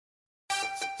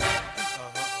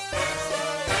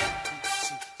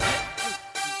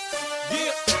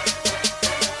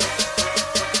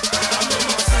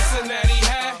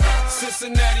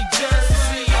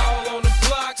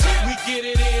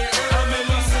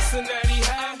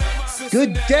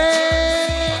Good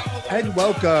day and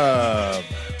welcome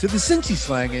to the Cincy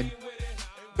Slangin'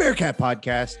 Bearcat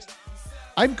Podcast.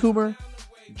 I'm Coomer,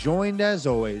 joined as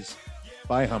always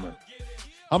by Hummer.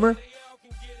 Hummer,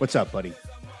 what's up, buddy?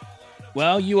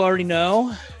 Well, you already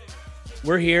know.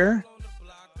 We're here.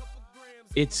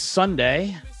 It's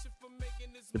Sunday.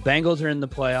 The Bengals are in the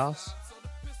playoffs.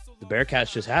 The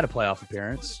Bearcats just had a playoff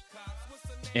appearance.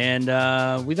 And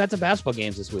we've had some basketball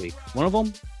games this week. One of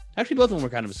them, actually both of them were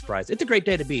kind of a surprise. It's a great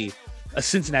day to be a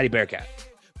Cincinnati Bearcat.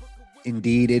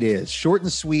 Indeed it is. Short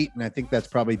and sweet, and I think that's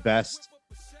probably best.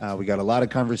 We got a lot of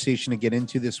conversation to get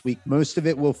into this week. Most of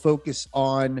it will focus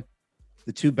on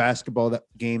the two basketball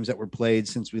games that were played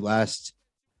since we last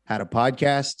had a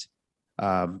podcast.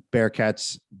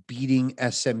 Bearcats beating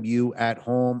SMU at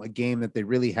home, a game that they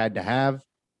really had to have,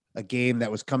 a game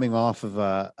that was coming off of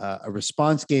a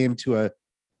response game to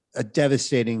a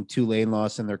devastating Tulane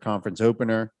loss in their conference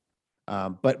opener.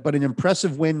 But an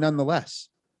impressive win nonetheless,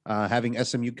 having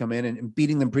SMU come in and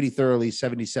beating them pretty thoroughly,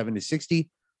 77-60,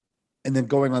 and then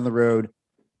going on the road,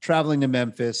 traveling to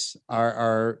Memphis,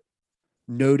 our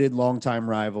noted longtime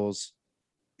rivals,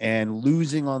 and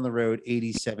losing on the road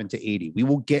 87-80. We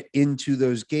will get into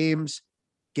those games,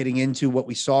 getting into what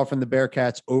we saw from the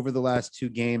Bearcats over the last two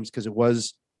games, because it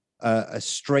was a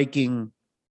striking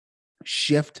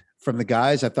shift from the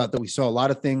guys. I thought that we saw a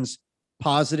lot of things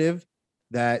positive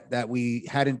that we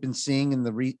hadn't been seeing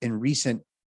in recent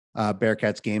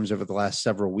Bearcats games over the last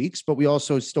several weeks, but we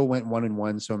also still went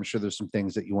 1-1. So I'm sure there's some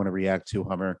things that you want to react to,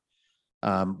 Hummer.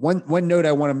 One note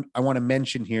I want to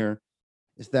mention here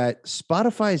is that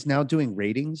Spotify is now doing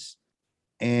ratings.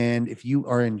 And if you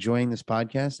are enjoying this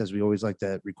podcast, as we always like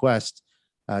to request,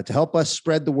 to help us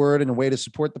spread the word, and a way to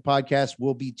support the podcast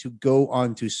will be to go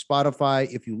on to Spotify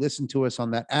if you listen to us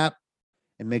on that app,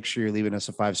 and make sure you're leaving us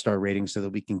a 5-star rating so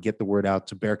that we can get the word out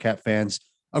to Bearcat fans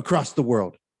across the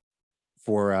world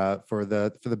for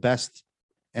the best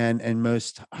and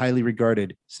most highly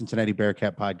regarded Cincinnati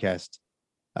Bearcat podcast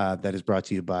that is brought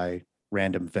to you by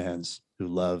random fans who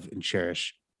love and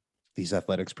cherish these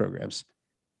athletics programs.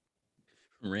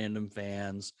 Random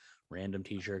fans, random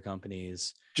t-shirt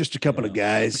companies. Just a couple of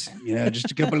guys,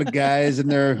 just a couple of guys in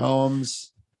their homes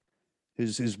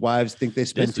whose wives think they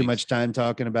spend too much time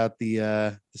talking about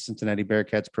the Cincinnati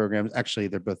Bearcats programs. Actually,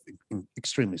 they're both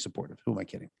extremely supportive. Who am I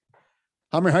kidding?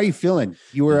 Hummer, how are you feeling?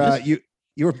 You were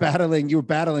you were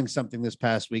battling something this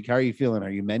past week. How are you feeling?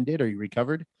 Are you mended? Are you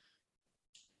recovered?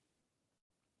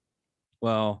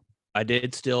 Well, I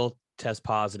did still test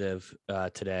positive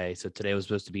today. So today was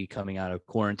supposed to be coming out of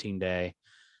quarantine day.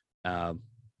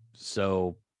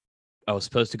 So I was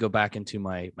supposed to go back into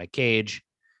my cage,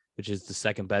 which is the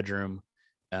second bedroom.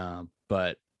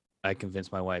 But I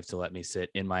convinced my wife to let me sit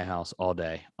in my house all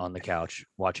day on the couch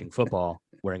watching football,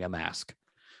 wearing a mask.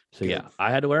 So yeah,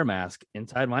 I had to wear a mask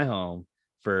inside my home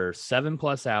for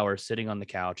 7+ hours, sitting on the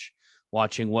couch,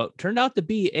 watching what turned out to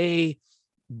be a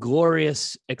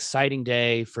glorious, exciting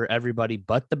day for everybody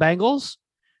but the Bengals,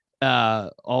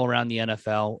 all around the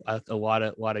NFL. A lot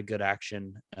of good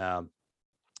action.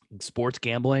 Sports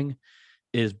gambling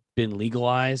has been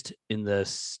legalized in the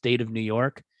state of New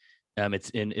York.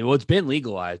 It's been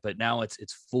legalized, but now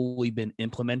it's fully been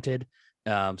implemented.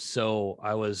 So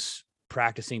I was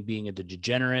practicing being a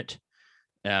degenerate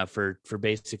for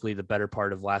basically the better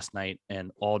part of last night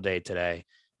and all day today.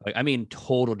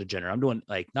 Total degenerate. I'm doing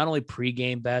not only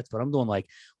pregame bets, but I'm doing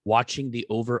watching the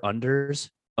over-unders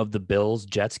of the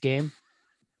Bills-Jets game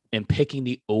and picking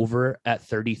the over at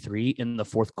 33 in the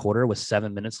fourth quarter with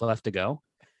 7 minutes left to go.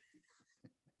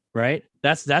 Right?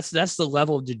 That's the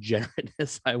level of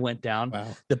degenerateness I went down. Wow.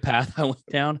 The path I went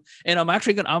down. And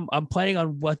I'm planning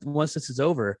on once this is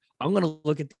over, I'm going to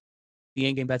look at the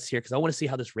in-game bets here, because I want to see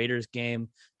how this Raiders game,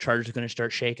 Chargers are going to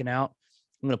start shaking out.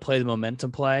 I'm going to play the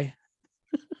momentum play.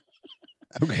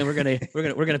 Okay. And we're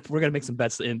gonna make some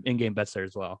bets in-game bets there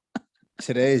as well.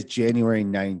 Today is January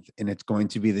 9th, and it's going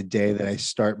to be the day that I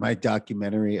start my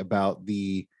documentary about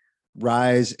the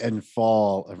rise and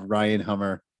fall of Ryan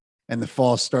Hummer. And the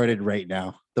fall started right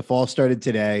now. The fall started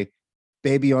today.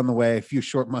 Baby on the way, a few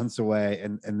short months away,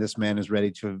 and this man is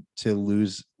ready to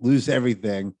lose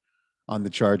everything on the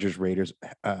Chargers Raiders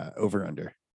over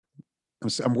under.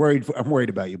 I'm worried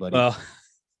about you, buddy. Well,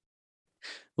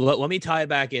 let me tie it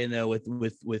back in though with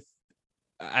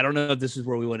I don't know if this is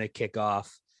where we want to kick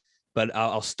off, but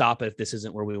I'll stop it if this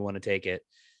isn't where we want to take it.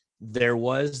 There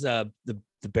was the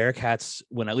Bearcats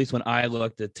when I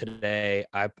looked at today,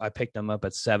 I picked them up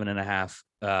at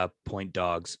 7.5 point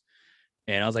dogs,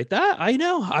 and I was like,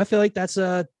 I feel like that's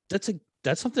something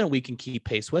that we can keep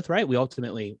pace with, right? We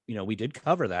ultimately, we did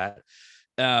cover that.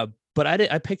 but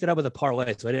I picked it up with a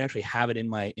parlay, so I didn't actually have it in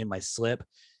my slip.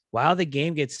 While the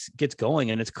game gets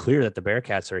going, and it's clear that the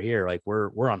Bearcats are here, like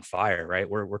we're on fire, right?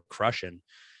 We're crushing,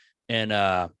 and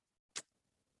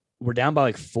we're down by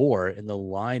like 4, and the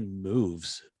line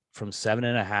moves from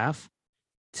 7.5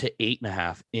 to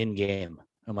 8.5 in game.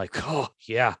 I'm like, oh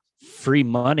yeah, free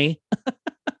money.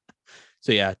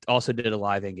 So yeah, also did a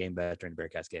live in game bet during the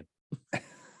Bearcats game.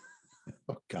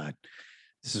 Oh God,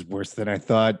 this is worse than I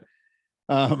thought.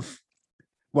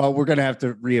 Well, we're going to have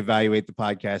to reevaluate the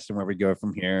podcast and where we go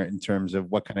from here in terms of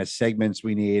what kind of segments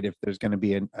we need. If there's going to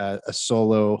be a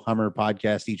solo Hummer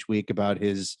podcast each week about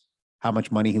how much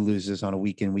money he loses on a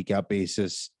week in, week out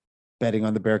basis, betting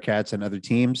on the Bearcats and other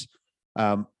teams.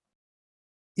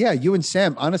 Yeah, you and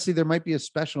Sam, honestly, there might be a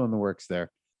special in the works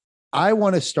there. I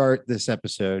want to start this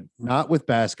episode not with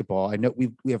basketball. I know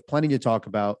we have plenty to talk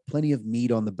about, plenty of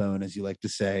meat on the bone, as you like to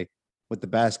say, with the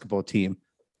basketball team.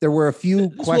 There were a few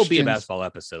questions. Will be a basketball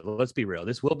episode. Let's be real.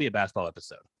 This will be a basketball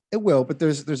episode. It will, but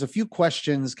there's a few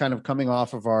questions kind of coming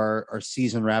off of our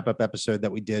season wrap-up episode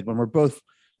that we did when we're both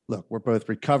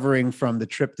recovering from the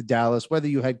trip to Dallas, whether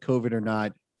you had COVID or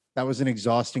not. That was an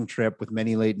exhausting trip with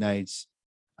many late nights,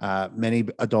 many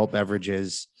adult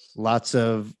beverages, lots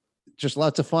of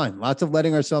fun, lots of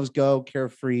letting ourselves go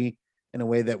carefree in a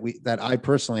way that I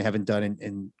personally haven't done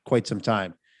in quite some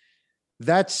time.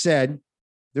 That said,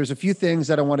 there's a few things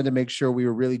that I wanted to make sure we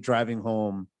were really driving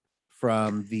home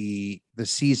from the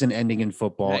season ending in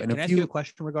football. Can I ask you a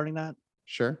question regarding that?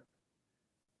 Sure.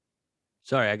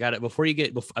 Sorry, I got it. Before you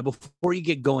get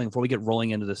going, before we get rolling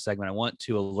into this segment, I want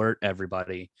to alert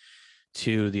everybody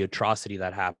to the atrocity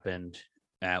that happened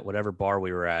at whatever bar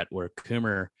we were at, where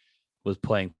Coomer was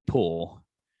playing pool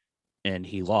and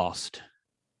he lost.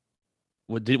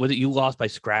 Was it you lost by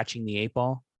scratching the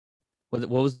 8-ball? What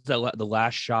was the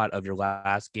last shot of your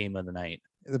last game of the night?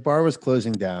 The bar was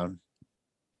closing down.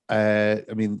 I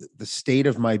mean, the state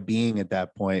of my being at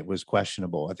that point was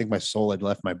questionable. I think my soul had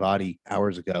left my body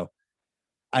hours ago.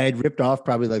 I had ripped off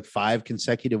probably like 5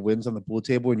 consecutive wins on the pool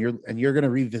table, and you're going to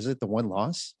revisit the one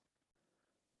loss.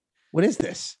 What is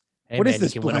this? Hey, what man, is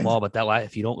this? You can win them all, but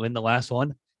if you don't win the last one,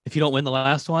 you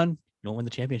don't win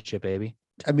the championship, baby.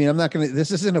 I mean, I'm not going to, this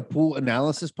isn't a pool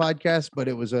analysis podcast, but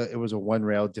it was a one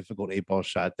rail difficult 8-ball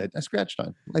shot that I scratched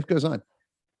on. Life goes on.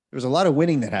 There was a lot of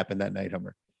winning that happened that night,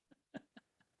 Hummer.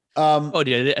 Oh,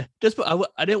 dude,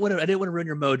 I didn't want to ruin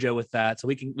your mojo with that. So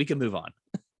we can move on.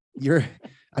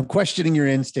 I'm questioning your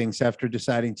instincts after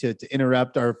deciding to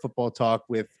interrupt our football talk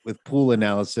with pool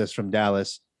analysis from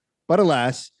Dallas. But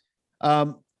alas,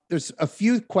 there's a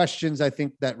few questions I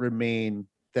think that remain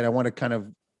that I want to kind of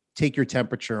take your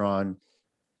temperature on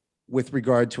with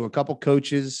regard to a couple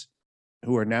coaches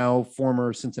who are now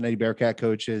former Cincinnati Bearcat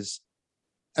coaches,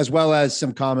 as well as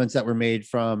some comments that were made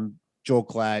from Joel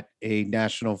Klatt, a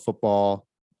national football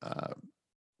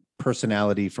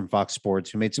personality from Fox Sports,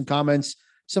 who made some comments,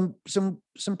 some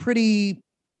pretty,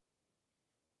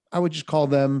 I would just call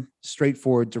them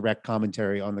straightforward, direct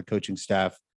commentary on the coaching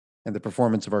staff and the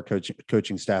performance of our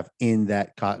coaching staff in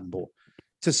that Cotton Bowl.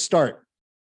 To start,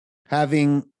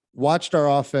 having watched our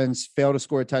offense fail to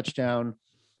score a touchdown,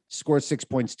 score 6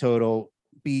 points total,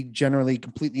 be generally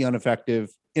completely ineffective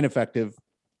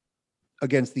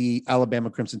against the Alabama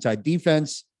Crimson Tide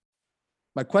defense.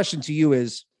 My question to you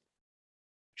is,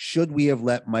 should we have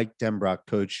let Mike Denbrock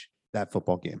coach that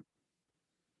football game?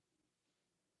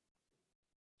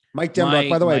 Mike Denbrock,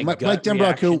 by the way, Mike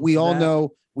Denbrock, who we all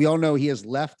know he has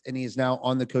left and he is now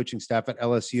on the coaching staff at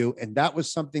LSU. And that was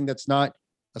something that's not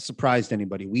a surprise to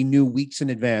anybody. We knew weeks in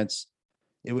advance.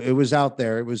 It was out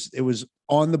there. It was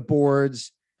on the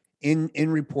boards in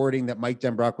reporting that Mike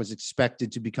Denbrock was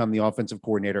expected to become the offensive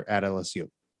coordinator at LSU.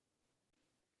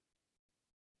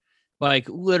 Like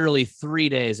literally 3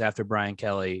 days after Brian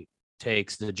Kelly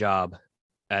takes the job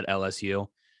at LSU,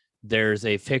 there's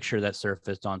a picture that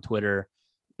surfaced on Twitter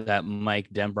that Mike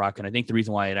Denbrock, and I think the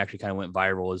reason why it actually kind of went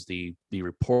viral is the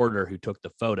reporter who took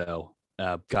the photo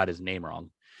got his name wrong.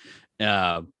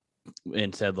 And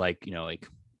said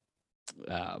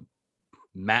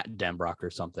Matt Denbrock or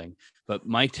something, but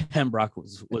Mike Denbrock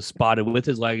was spotted with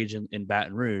his luggage in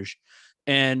Baton Rouge,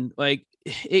 and like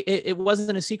it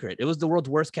wasn't a secret. It was the world's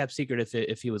worst kept secret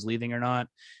if he was leaving or not.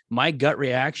 My gut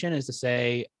reaction is to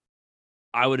say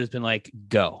I would have been like,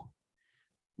 go,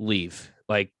 leave.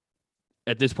 Like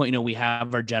at this point, we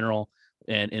have our general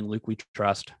and Luke we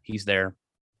trust. He's there,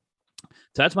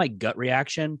 so that's my gut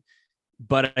reaction.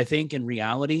 But I think in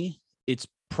reality, it's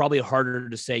probably harder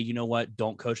to say, you know what,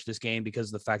 don't coach this game, because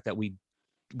of the fact that we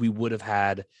would have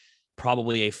had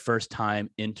probably a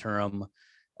first-time interim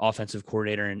offensive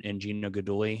coordinator in Gino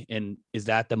Guidugli? And is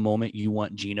that the moment you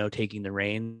want Gino taking the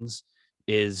reins?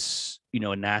 Is,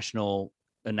 a national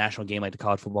game like the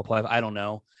college football playoff? I don't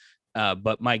know.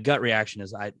 But my gut reaction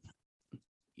is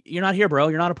you're not here, bro.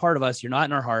 You're not a part of us. You're not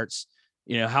in our hearts.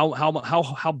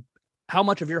 How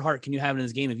much of your heart can you have in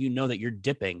this game if you know that you're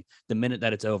dipping the minute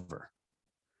that it's over?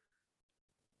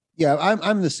 Yeah,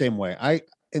 I'm the same way.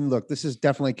 And look, this is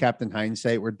definitely Captain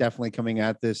Hindsight. We're definitely coming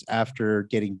at this after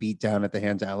getting beat down at the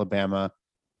hands of Alabama.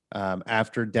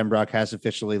 After Denbrock has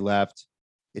officially left,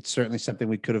 it's certainly something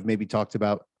we could have maybe talked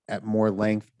about at more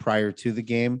length prior to the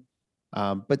game.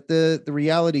 But the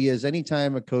reality is,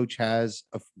 anytime a coach has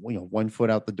 1 foot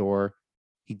out the door,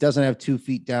 he doesn't have 2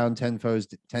 feet down, 10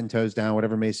 toes down,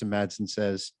 whatever Mason Madsen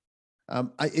says.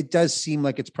 It does seem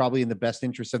like it's probably in the best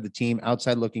interest of the team,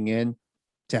 outside looking in,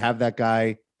 to have that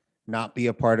guy not be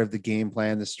a part of the game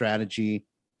plan, the strategy,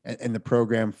 and the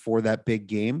program for that big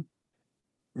game.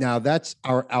 Now, that's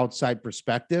our outside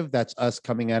perspective. That's us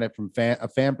coming at it from a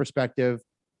fan perspective,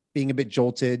 being a bit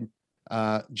jilted,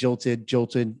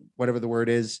 whatever the word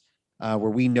is, where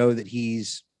we know that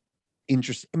he's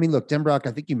interested. I mean, look, Denbrock,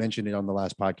 I think you mentioned it on the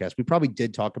last podcast. We probably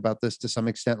did talk about this to some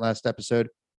extent last episode,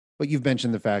 but you've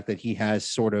mentioned the fact that he has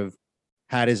sort of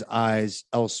had his eyes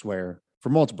elsewhere for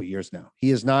multiple years now. He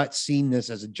has not seen this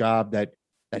as a job that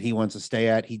he wants to stay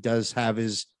at. He does have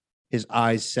his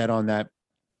eyes set on that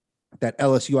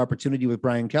LSU opportunity with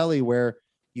Brian Kelly, where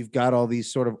you've got all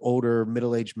these sort of older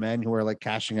middle-aged men who are like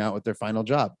cashing out with their final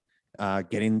job,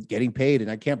 getting paid. And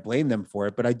I can't blame them for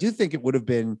it, but I do think it would have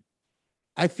been,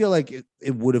 I feel like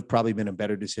it would have probably been a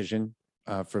better decision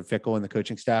for Fickell and the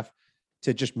coaching staff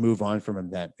to just move on from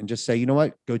him then and just say, you know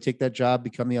what, go take that job,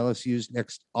 become the LSU's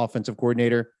next offensive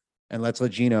coordinator. And let's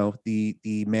let Gino, the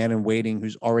man in waiting,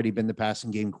 who's already been the passing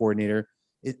game coordinator,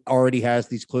 it already has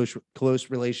these close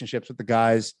relationships with the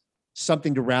guys,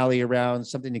 something to rally around,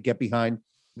 something to get behind.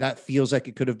 That feels like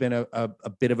it could have been a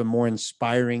bit of a more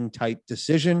inspiring type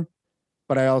decision.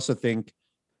 But I also think,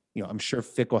 I'm sure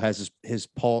Fickell has his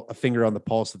finger on the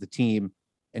pulse of the team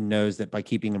and knows that by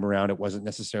keeping him around, it wasn't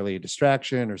necessarily a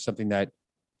distraction or something that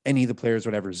any of the players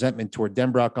would have resentment toward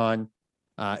Denbrock on.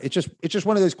 It's just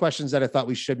one of those questions that I thought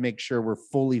we should make sure we're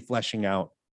fully fleshing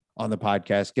out on the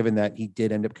podcast, given that he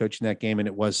did end up coaching that game and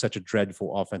it was such a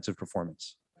dreadful offensive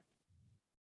performance.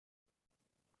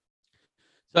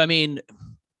 So, I mean,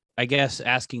 I guess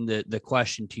asking the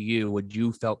question to you, would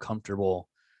you felt comfortable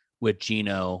with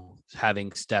Gino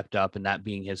having stepped up and that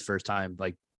being his first time,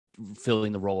 like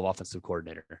filling the role of offensive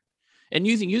coordinator, and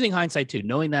using hindsight too,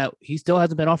 knowing that he still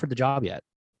hasn't been offered the job yet?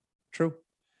 True.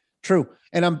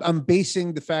 And I'm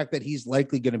basing the fact that he's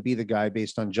likely going to be the guy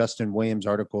based on Justin Williams'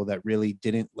 article that really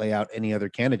didn't lay out any other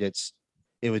candidates.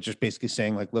 It was just basically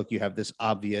saying, like, look, you have this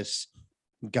obvious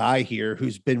guy here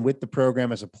who's been with the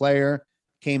program as a player,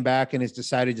 came back and has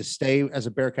decided to stay as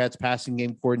a Bearcats passing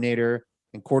game coordinator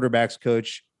and quarterbacks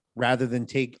coach rather than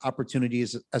take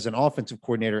opportunities as an offensive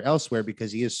coordinator elsewhere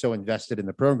because he is so invested in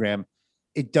the program.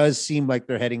 It does seem like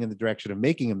they're heading in the direction of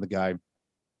making him the guy.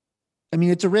 I mean,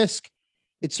 it's a risk.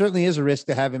 It certainly is a risk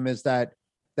to have him as that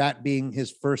being his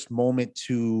first moment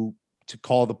to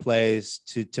call the plays,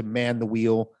 to man the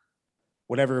wheel,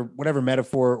 whatever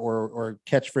metaphor or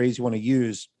catchphrase you want to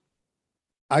use.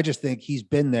 I just think he's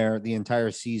been there the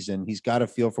entire season. He's got a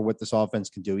feel for what this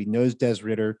offense can do. He knows Des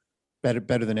Ridder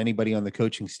better than anybody on the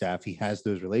coaching staff. He has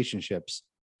those relationships.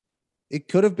 It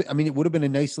could have been, I mean, it would have been a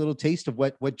nice little taste of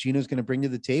what Gino's going to bring to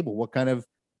the table, what kind of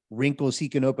wrinkles he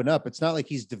can open up. It's not like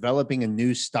he's developing a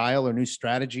new style or new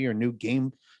strategy or new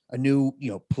game, a new,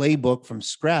 playbook from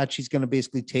scratch. He's going to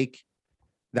basically take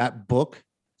that book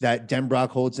that Denbrock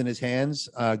holds in his hands,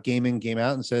 game in, game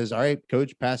out, and says, all right,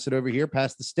 coach, pass it over here,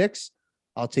 pass the sticks.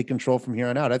 I'll take control from here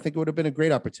on out. I think it would have been a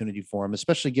great opportunity for him,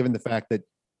 especially given the fact that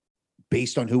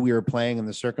based on who we were playing and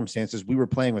the circumstances, we were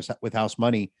playing with house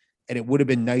money. And it would have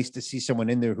been nice to see someone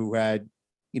in there who had,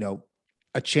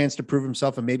 a chance to prove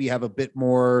himself and maybe have a bit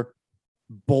more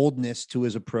boldness to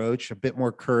his approach, a bit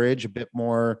more courage, a bit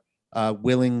more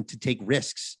willing to take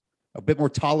risks, a bit more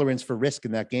tolerance for risk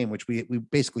in that game, which we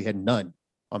basically had none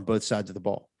on both sides of the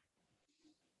ball.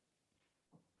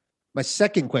 My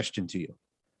second question to you,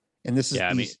 and this is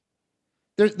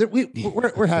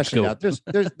we're hashing out.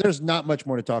 There's not much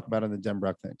more to talk about on the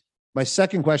Denbrock thing. My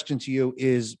second question to you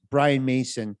is Brian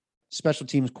Mason, special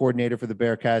teams coordinator for the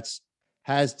Bearcats,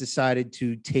 has decided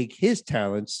to take his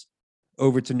talents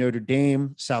over to Notre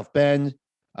Dame, South Bend.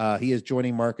 He is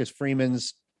joining Marcus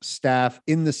Freeman's staff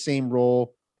in the same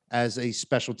role as a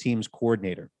special teams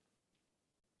coordinator.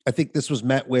 I think this was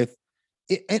met with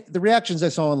the reactions I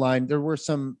saw online. There were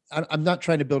some, I'm not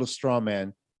trying to build a straw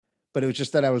man, but it was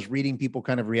just that I was reading people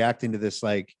kind of reacting to this,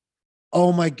 like,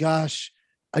 oh my gosh,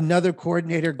 another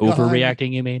coordinator gone.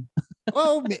 Overreacting, you mean?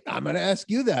 Oh, I'm going to ask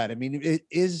you that. I mean, it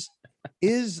is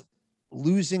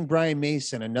losing Brian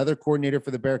Mason, another coordinator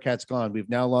for the Bearcats, gone. We've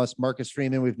now lost Marcus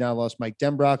Freeman. We've now lost Mike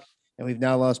Denbrock, and we've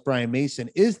now lost Brian Mason.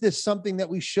 Is this something that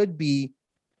we should be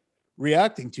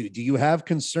reacting to? Do you have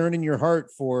concern in your heart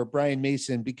for Brian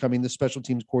Mason becoming the special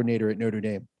teams coordinator at Notre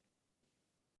Dame?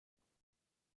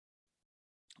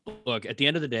 Look, at the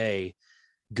end of the day,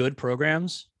 good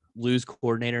programs lose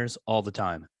coordinators all the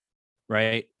time,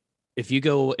 right? If you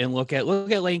go and look at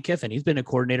Lane Kiffin, he's been a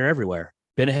coordinator everywhere,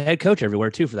 been a head coach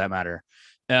everywhere too, for that matter.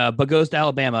 But goes to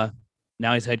Alabama.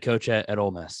 Now he's head coach at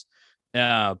Ole Miss.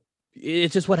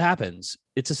 It's just what happens.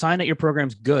 It's a sign that your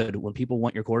program's good when people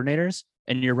want your coordinators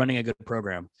and you're running a good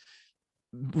program.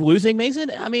 Losing Mason,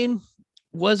 I mean,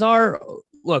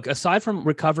 look, aside from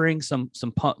recovering some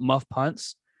muff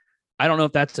punts, I don't know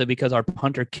if that's because our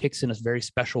punter kicks in a very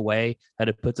special way, that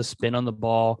it puts a spin on the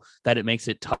ball, that it makes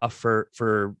it tough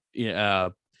for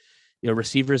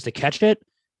receivers to catch it.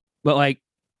 But like,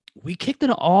 we had an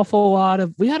awful lot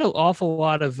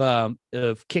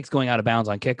of kicks going out of bounds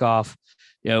on kickoff.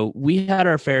 We had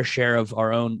our fair share of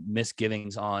our own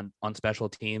misgivings on special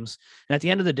teams. And at the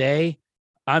end of the day,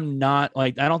 I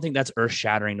don't think that's earth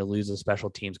shattering to lose a special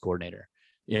teams coordinator.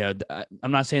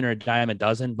 I'm not saying they're a dime a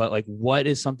dozen, but like, what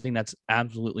is something that's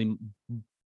absolutely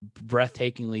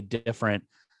breathtakingly different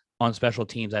on special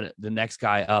teams that the next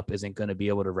guy up isn't going to be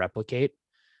able to replicate?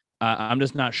 I'm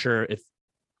just not sure if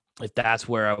that's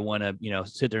where I want to,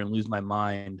 sit there and lose my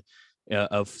mind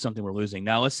of something we're losing.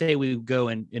 Now, let's say we go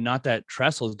and not that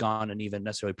Tressel's gone and even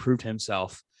necessarily proved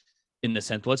himself in the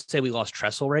sense, let's say we lost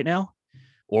Tressel right now,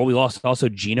 or we lost also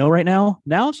Gino right now.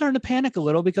 Now I'm starting to panic a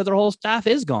little because our whole staff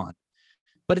is gone.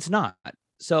 But it's not.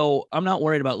 So I'm not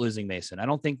worried about losing Mason. I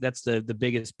don't think that's the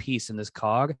biggest piece in this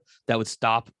cog that would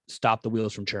stop the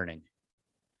wheels from churning.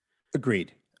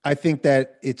 Agreed. I think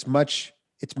that it's much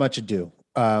ado.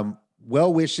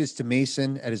 Well wishes to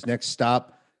Mason at his next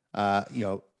stop.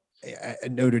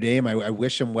 At Notre Dame. I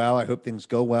wish him well. I hope things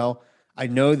go well. I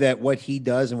know that what he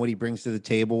does and what he brings to the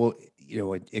table,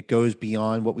 it goes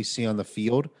beyond what we see on the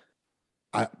field.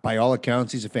 By all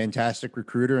accounts, he's a fantastic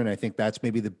recruiter, and I think that's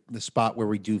maybe the spot where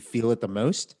we do feel it the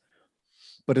most.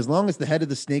 But as long as the head of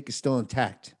the snake is still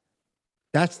intact,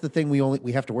 that's the thing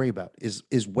we have to worry about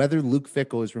is whether Luke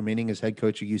Fickell is remaining as head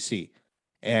coach of UC.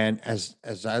 And as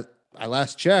I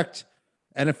last checked,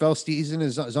 NFL season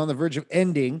is on the verge of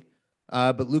ending,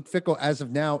 but Luke Fickell, as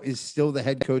of now, is still the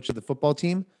head coach of the football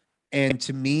team. And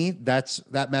to me,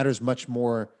 that matters much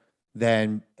more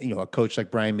than a coach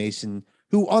like Brian Mason,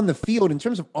 who on the field, in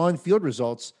terms of on-field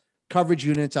results, coverage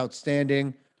units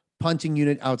outstanding, punting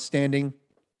unit outstanding,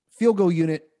 field goal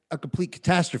unit a complete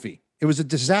catastrophe. It was a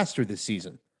disaster this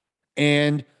season.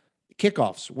 And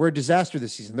kickoffs were a disaster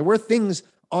this season. There were things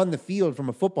on the field from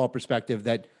a football perspective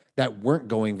that weren't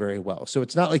going very well. So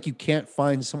it's not like you can't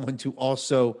find someone to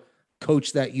also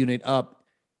coach that unit up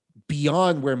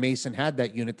beyond where Mason had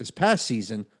that unit this past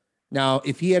season. Now,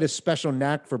 if he had a special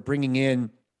knack for bringing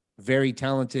in very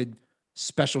talented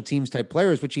special teams type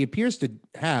players, which he appears to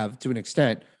have to an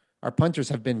extent, our punters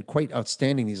have been quite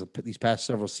outstanding these past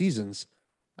several seasons.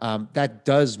 That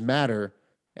does matter.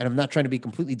 And I'm not trying to be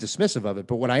completely dismissive of it,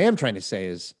 but what I am trying to say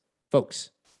is,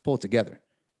 folks, pull it together.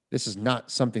 This is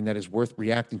not something that is worth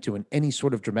reacting to in any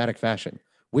sort of dramatic fashion.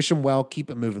 Wish him well, keep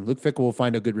it moving. Luke Fickell will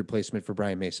find a good replacement for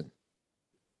Brian Mason.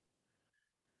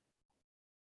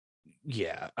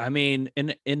 Yeah, I mean,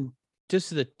 and just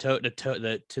to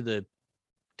the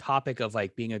topic of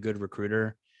like being a good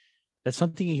recruiter, that's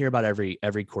something you hear about every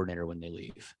coordinator when they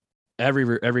leave.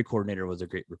 Every coordinator was a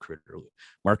great recruiter.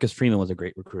 Marcus Freeman was a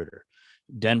great recruiter.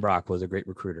 Denbrock was a great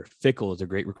recruiter. Fickell was a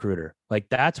great recruiter. Like,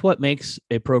 that's what makes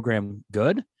a program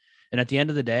good. And at the end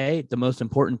of the day, the most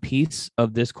important piece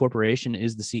of this corporation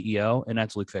is the CEO, and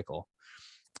that's Luke Fickell.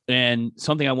 And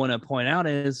something I want to point out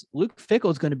is Luke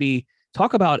Fickell is going to be,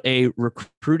 talk about a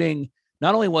recruiting,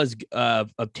 not only was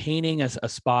obtaining a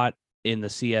spot in the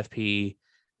CFP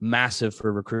massive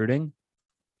for recruiting,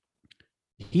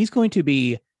 he's going to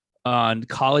be on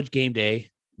College Game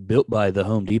Day, built by the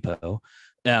Home Depot,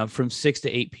 from 6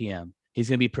 to 8 p.m. He's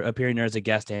going to be appearing there as a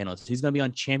guest analyst. He's going to be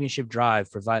on Championship Drive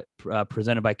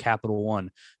presented by Capital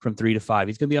One from 3 to 5.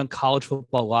 He's going to be on College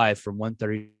Football Live from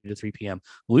 1:30 to 3 p.m.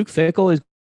 Luke Fickell is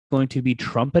going to be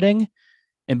trumpeting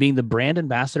and being the brand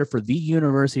ambassador for the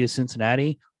University of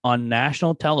Cincinnati on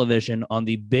national television on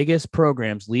the biggest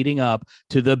programs leading up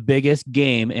to the biggest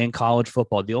game in college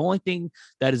football. The only thing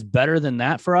that is better than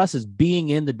that for us is being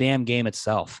in the damn game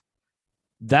itself.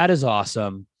 That is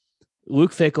awesome.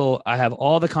 Luke Fickell, I have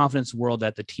all the confidence in the world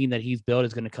that the team that he's built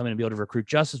is going to come in and be able to recruit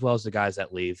just as well as the guys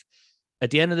that leave. At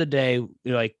the end of the day,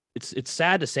 like it's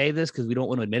sad to say this because we don't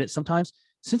want to admit it sometimes.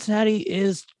 Cincinnati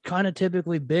is kind of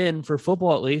typically been, for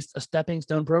football at least, a stepping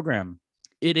stone program.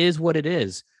 It is what it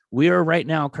is. We are right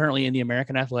now currently in the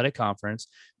American Athletic Conference.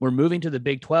 We're moving to the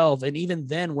Big 12, and even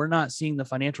then, we're not seeing the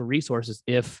financial resources.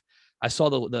 If I saw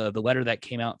the letter that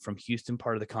came out from Houston,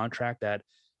 part of the contract, that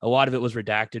a lot of it was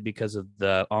redacted because of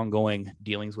the ongoing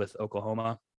dealings with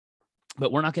Oklahoma.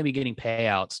 But we're not going to be getting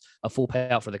payouts, a full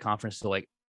payout for the conference to like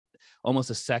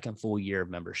almost a second full year of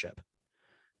membership.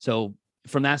 So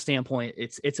from that standpoint,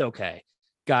 it's okay.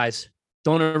 Guys,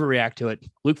 don't overreact to it.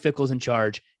 Luke Fickell's in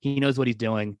charge. He knows what he's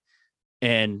doing.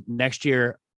 And next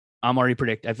year, I've already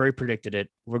predicted it.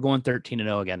 We're going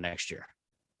 13-0 again next year.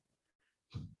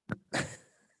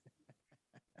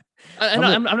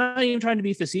 I'm not even trying to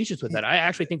be facetious with that. I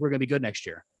actually think we're going to be good next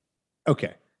year.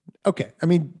 Okay. I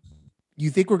mean,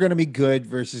 you think we're going to be good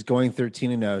versus going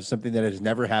 13-0, something that has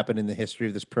never happened in the history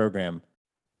of this program.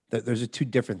 Those are two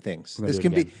different things.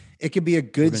 It can be a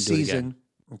good season.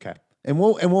 Okay. And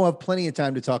we'll have plenty of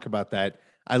time to talk about that.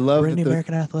 I love we're in the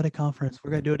American Athletic Conference.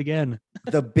 We're going to do it again.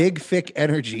 The big Fick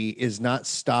energy is not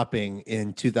stopping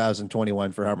in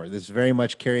 2021 for Hummer. This is very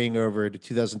much carrying over to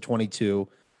 2022.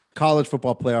 College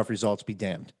football playoff results be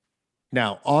damned.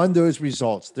 Now, on those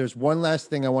results, there's one last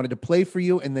thing I wanted to play for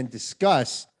you and then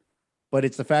discuss, but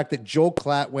it's the fact that Joel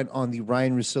Klatt went on the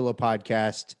Ryan Russillo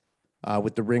podcast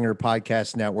with the Ringer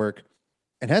Podcast Network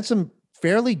and had some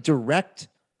fairly direct,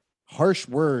 harsh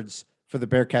words for the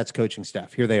Bearcats coaching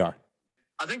staff. Here they are.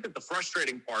 I think that the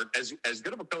frustrating part, as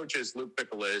good of a coach as Luke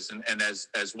Fickell is, and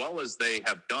as well as they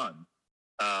have done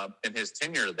in his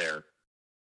tenure there,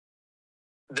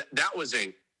 that was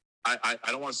I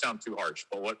don't want to sound too harsh,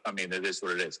 but it is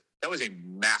what it is. That was a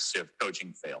massive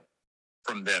coaching fail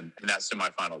from them in that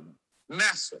semifinal.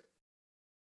 Massive.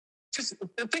 Just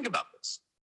think about this.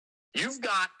 You've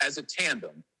got as a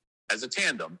tandem,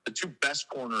 the two best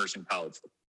corners in college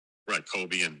football. Right,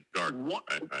 Kobe and Gardner.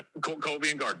 Right. Kobe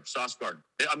and Gardner, Sauce Gardner.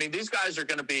 I mean, these guys are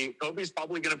going to be, Kobe's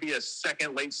probably going to be a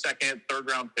late second, third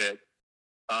round pick.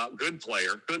 Good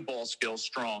player, good ball skills,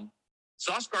 strong.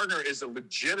 Sauce Gardner is a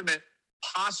legitimate,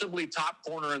 possibly top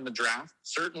corner in the draft,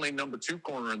 certainly number 2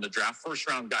 corner in the draft, first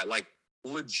round guy, like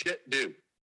legit dude.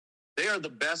 They are the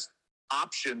best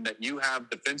option that you have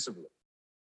defensively.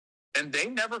 And they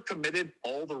never committed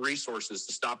all the resources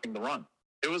to stopping the run.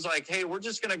 It was like, hey, we're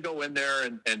just going to go in there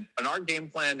and our game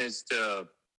plan is to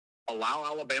allow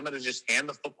Alabama to just hand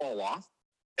the football off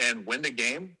and win the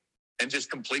game and just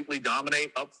completely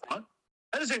dominate up front.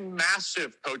 That is a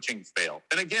massive coaching fail.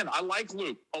 And again, I like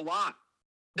Luke a lot.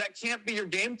 That can't be your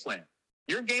game plan.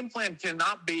 Your game plan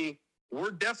cannot be, we're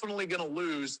definitely going to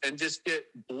lose and just get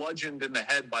bludgeoned in the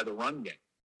head by the run game.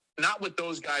 Not with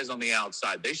those guys on the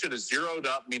outside. They should have zeroed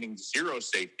up, meaning zero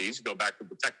safeties, go back to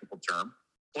the technical term,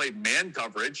 played man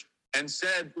coverage, and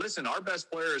said, listen, our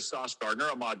best player is Sauce Gardner,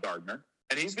 Ahmad Gardner,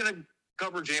 and he's going to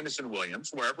cover Jamison Williams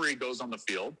wherever he goes on the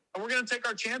field, and we're going to take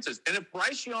our chances. And if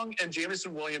Bryce Young and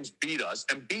Jamison Williams beat us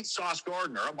and beat Sauce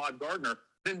Gardner, Ahmad Gardner,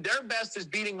 then their best is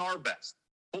beating our best.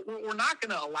 But what we're not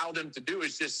going to allow them to do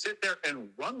is just sit there and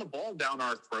run the ball down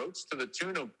our throats to the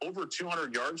tune of over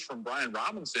 200 yards from Brian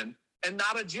Robinson and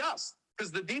not adjust.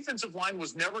 Because the defensive line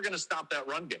was never going to stop that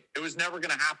run game. It was never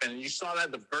going to happen. And you saw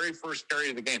that the very first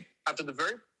carry of the game. I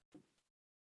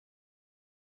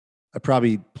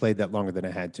probably played that longer than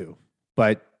I had to.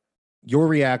 But your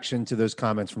reaction to those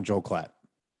comments from Joel Klatt?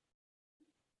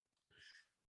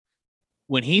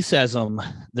 When he says them,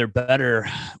 they're better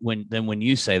than when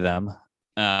you say them.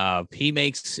 He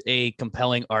makes a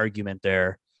compelling argument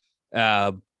there.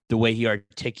 The way he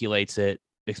articulates it,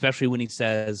 especially when he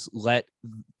says,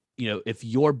 if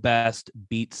your best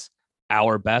beats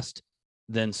our best,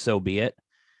 then so be it.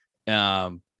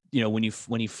 When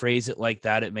you phrase it like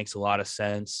that, it makes a lot of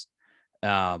sense.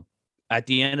 At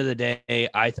the end of the day,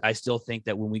 I still think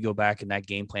that when we go back in that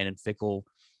game plan and Fickell,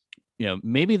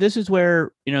 maybe this is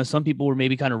where, some people were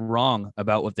maybe kind of wrong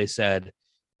about what they said,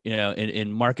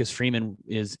 and Marcus Freeman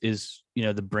is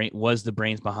the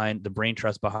brain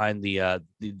trust behind the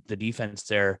defense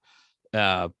there,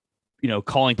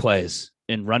 calling plays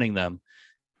and running them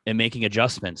and making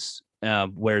adjustments,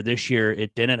 where this year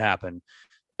it didn't happen.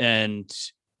 And,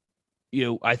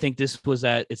 I think it's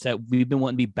that we've been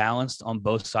wanting to be balanced on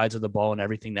both sides of the ball and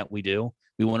everything that we do.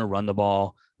 We want to run the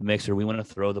ball a mix, or we want to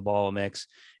throw the ball a mix.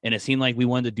 And it seemed like we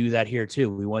wanted to do that here too.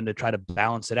 We wanted to try to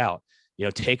balance it out,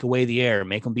 take away the air,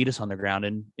 make them beat us on the ground.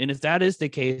 And if that is the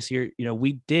case here,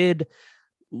 we did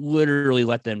literally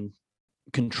let them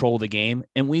control the game.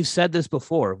 And we've said this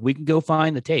before, we can go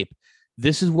find the tape.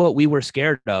 this is what we were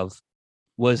scared of,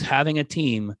 was having a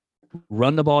team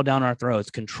run the ball down our throats,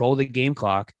 control the game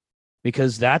clock,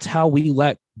 because that's how we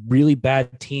let really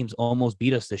bad teams almost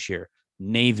beat us this year.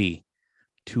 Navy,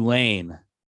 Tulane,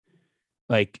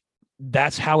 like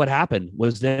that's how it happened,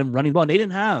 was them running the ball. And they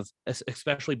didn't have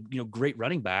especially, great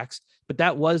running backs, but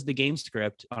that was the game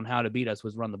script on how to beat us,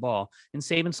 was run the ball. And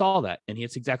Saban saw that, and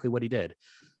it's exactly what he did.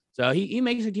 So he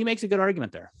makes a good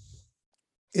argument there.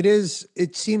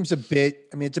 It seems a bit,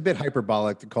 it's a bit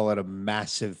hyperbolic to call it a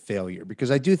massive failure,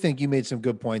 because I do think you made some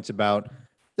good points about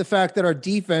the fact that our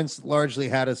defense largely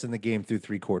had us in the game through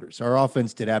 3 quarters. Our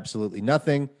offense did absolutely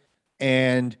nothing.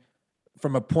 And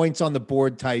from a points on the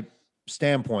board type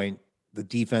standpoint, the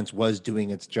defense was doing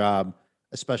its job,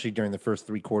 especially during the first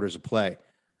 3 quarters of play.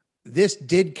 This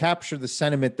did capture the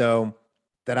sentiment, though,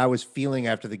 that I was feeling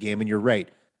after the game. And you're right.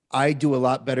 I do a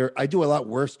lot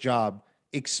worse job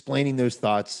explaining those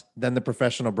thoughts than the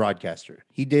professional broadcaster.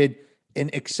 He did an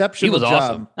exceptional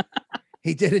job. Awesome.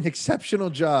 He did an exceptional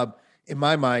job, in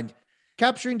my mind,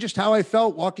 capturing just how I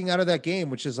felt walking out of that game,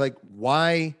 which is like,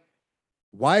 why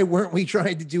weren't we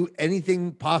trying to do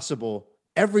everything possible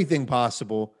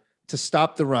to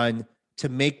stop the run, to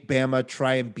make Bama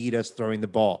try and beat us throwing the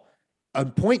ball? A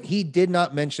point he did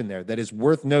not mention there that is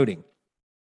worth noting.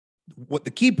 What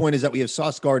the key point is that we have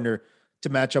Sauce Gardner to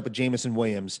match up with Jameson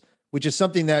Williams, which is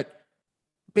something that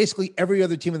basically every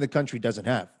other team in the country doesn't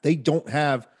have. They don't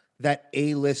have that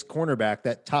A-list cornerback,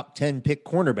 that top 10 pick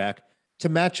cornerback, to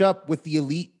match up with the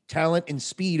elite talent and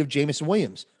speed of Jameson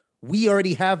Williams. We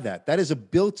already have that. That is a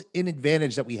built-in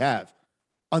advantage that we have.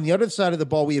 On the other side of the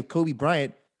ball, we have Kobe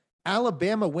Bryant.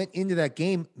 Alabama went into that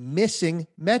game missing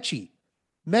Mechie.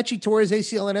 Mechie tore his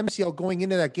ACL and MCL going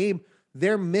into that game.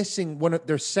 They're missing one of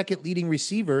their second leading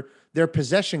receiver, their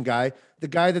possession guy, the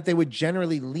guy that they would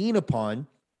generally lean upon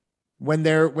when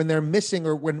they're missing,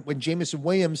 or when Jameson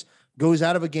Williams goes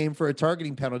out of a game for a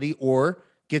targeting penalty or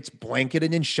gets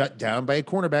blanketed and shut down by a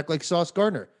cornerback like Sauce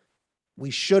Gardner. We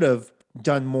should have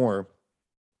done more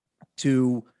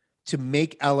to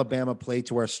make Alabama play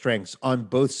to our strengths on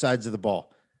both sides of the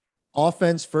ball.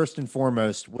 Offense, first and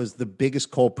foremost, was the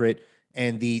biggest culprit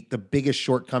and the biggest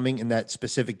shortcoming in that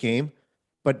specific game.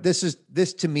 But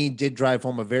this to me did drive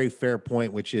home a very fair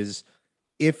point, which is,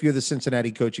 if you're the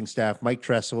Cincinnati coaching staff, Mike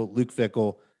Tressel, Luke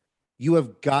Fickell, you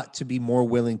have got to be more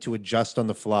willing to adjust on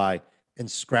the fly and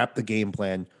scrap the game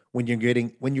plan when you're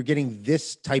getting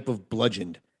this type of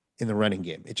bludgeoned in the running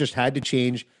game. It just had to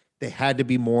change. They had to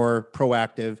be more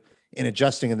proactive in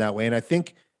adjusting in that way. And I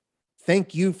think,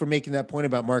 thank you for making that point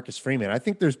about Marcus Freeman. I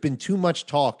think there's been too much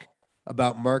talk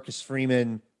about Marcus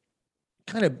Freeman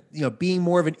kind of, being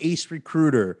more of an ace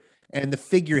recruiter and the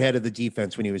figurehead of the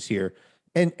defense when he was here,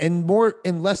 and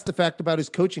less the fact about his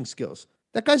coaching skills.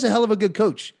 That guy's a hell of a good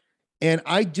coach. And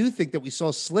I do think that we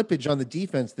saw slippage on the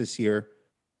defense this year.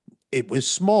 It was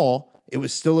small. It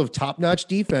was still a top-notch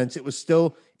defense. It was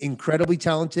still incredibly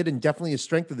talented and definitely a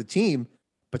strength of the team.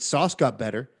 But Sauce got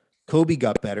better. Kobe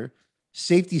got better.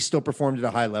 Safety still performed at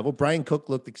a high level. Brian Cook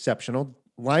looked exceptional.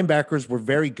 Linebackers were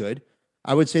very good.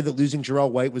 I would say that losing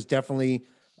Jarrell White was definitely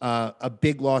a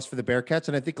big loss for the Bearcats,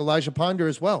 and I think Elijah Ponder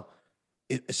as well,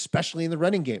 especially in the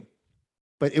running game.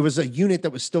 But it was a unit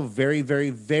that was still very, very,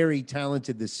 very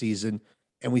talented this season,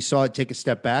 and we saw it take a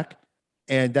step back,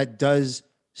 and that does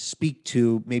speak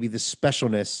to maybe the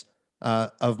specialness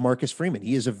of Marcus Freeman.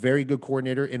 He is a very good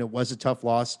coordinator, and it was a tough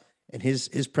loss, and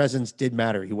his presence did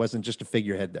matter. He wasn't just a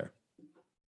figurehead there.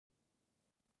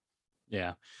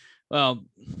 Yeah. Well,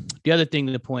 the other thing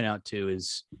to point out too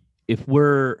is, if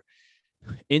we're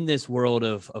in this world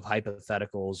of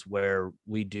hypotheticals where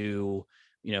we do,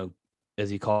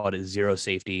 as you call it, zero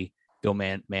safety, go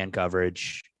man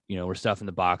coverage, we're stuffing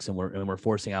the box and we're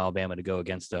forcing Alabama to go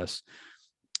against us.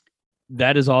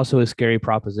 That is also a scary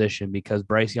proposition, because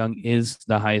Bryce Young is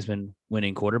the Heisman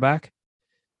winning quarterback.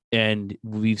 And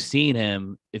we've seen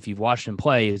him, if you've watched him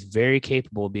play, is very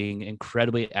capable of being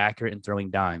incredibly accurate in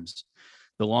throwing dimes.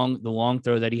 The long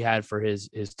throw that he had for his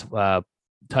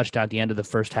touchdown at the end of the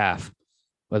first half,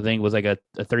 I think was like a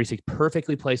 36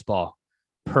 perfectly placed ball.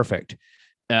 Perfect.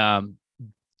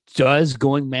 Does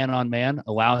going man on man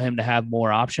allow him to have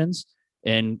more options,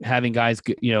 and having guys,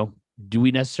 do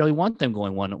we necessarily want them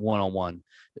going one-on-one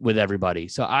with everybody?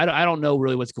 So I don't know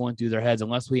really what's going through their heads,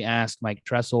 unless we ask Mike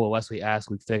Tressel, unless we ask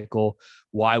Luke Fickell,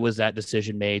 why was that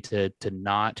decision made to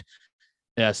not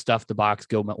stuff the box,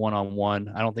 go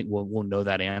one-on-one. I don't think we'll know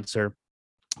that answer.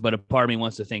 But a part of me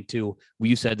wants to think too,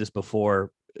 you said this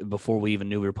before we even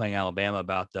knew we were playing Alabama,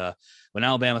 about when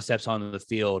Alabama steps onto the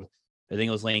field, I think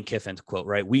it was Lane Kiffin's quote,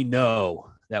 right? We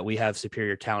know that we have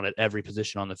superior talent at every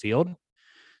position on the field.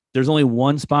 there's only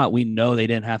one spot we know they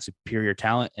didn't have superior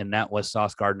talent, and that was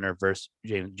Sauce Gardner versus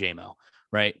JMO,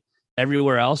 right?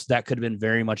 Everywhere else, that could have been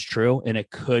very much true, and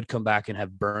it could come back and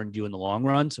have burned you in the long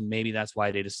run. So maybe that's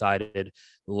why they decided,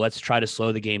 let's try to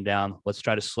slow the game down. Let's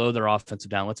try to slow their offensive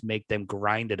down. Let's make them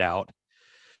grind it out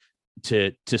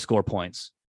to score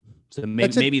points. So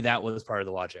maybe that was part of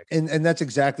the logic. And that's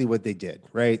exactly what they did,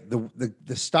 right?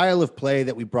 The style of play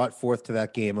that we brought forth to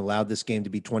that game allowed this game to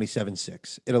be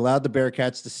 27-6. It allowed the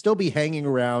Bearcats to still be hanging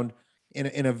around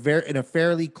in a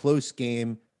fairly close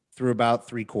game through about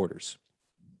 3 quarters.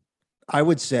 I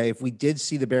would say if we did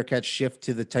see the Bearcats shift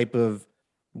to the type of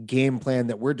game plan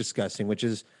that we're discussing, which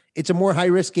is it's a more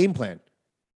high-risk game plan.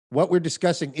 What we're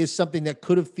discussing is something that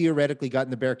could have theoretically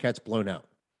gotten the Bearcats blown out.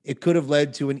 It could have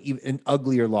led to an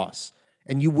uglier loss.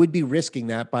 And you would be risking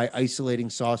that by isolating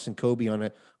Sauce and Kobe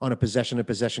on a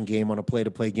possession-to-possession game, on a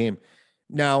play-to-play game.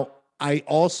 Now, I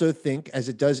also think as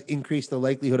it does increase the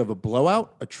likelihood of a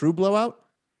blowout, a true blowout,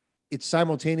 it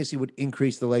simultaneously would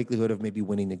increase the likelihood of maybe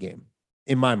winning the game,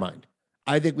 in my mind.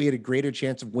 I think we had a greater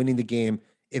chance of winning the game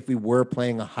if we were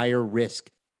playing a higher risk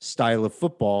style of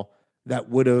football that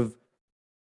would have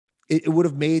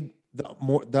made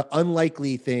the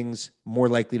unlikely things more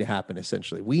likely to happen.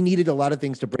 Essentially, we needed a lot of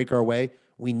things to break our way.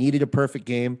 We needed a perfect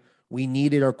game. We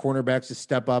needed our cornerbacks to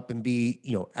step up and be,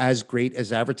 as great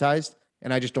as advertised.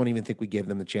 And I just don't even think we gave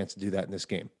them the chance to do that in this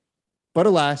game. But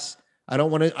alas, I don't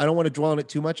want to dwell on it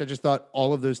too much. I just thought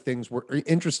all of those things were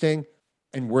interesting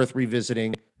and worth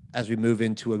revisiting as we move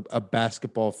into a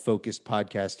basketball-focused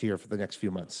podcast here for the next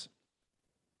few months.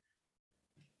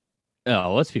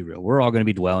 Oh, let's be real. We're all going to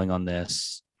be dwelling on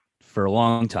this for a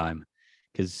long time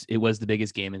because it was the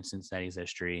biggest game in Cincinnati's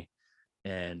history.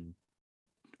 And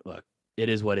look, it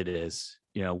is what it is.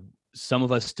 Some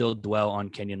of us still dwell on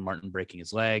Kenyon Martin breaking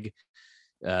his leg.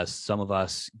 Some of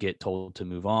us get told to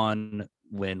move on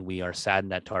when we are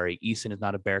saddened that Tari Eason is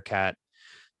not a Bearcat.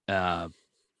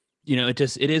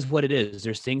 It is what it is.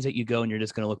 There's things that you go and you're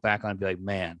just going to look back on and be like,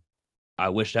 man, I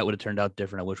wish that would have turned out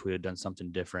different. I wish we had done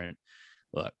something different.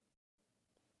 Look,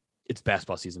 it's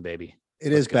basketball season, baby.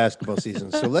 It is basketball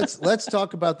season. So let's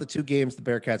talk about the 2 games the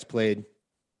Bearcats played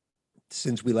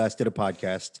since we last did a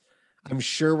podcast. I'm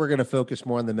sure we're going to focus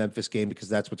more on the Memphis game because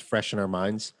that's what's fresh in our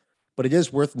minds. But it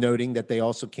is worth noting that they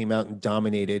also came out and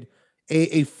dominated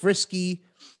a frisky,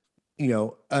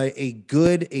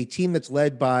 a team that's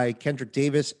led by Kendrick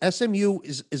Davis. SMU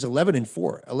is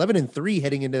 11-4, 11-3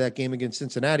 heading into that game against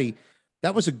Cincinnati.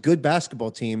 That was a good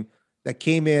basketball team that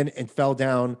came in and fell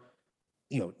down,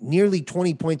 nearly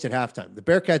 20 points at halftime. The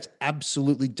Bearcats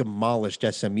absolutely demolished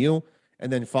SMU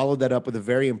and then followed that up with a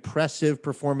very impressive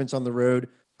performance on the road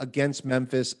against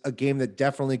Memphis, a game that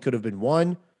definitely could have been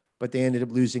won, but they ended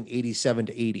up losing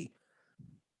 87-80.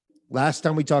 Last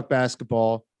time we talked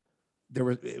basketball,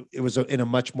 it was in a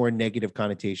much more negative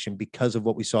connotation because of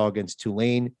what we saw against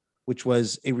Tulane, which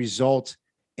was a result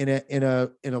in a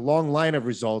long line of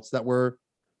results that were,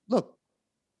 look,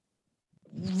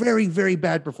 very, very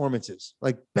bad performances,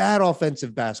 like bad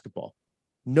offensive basketball,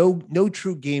 no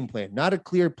true game plan, not a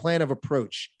clear plan of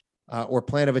approach or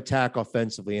plan of attack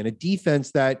offensively, and a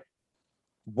defense that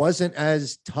wasn't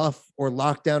as tough or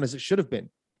locked down as it should have been.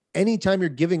 Anytime you're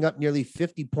giving up nearly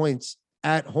 50 points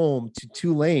at home to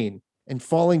Tulane and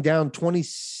falling down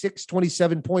 26,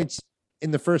 27 points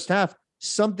in the first half,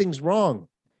 something's wrong.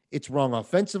 It's wrong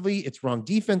offensively. It's wrong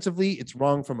defensively. It's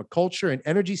wrong from a culture and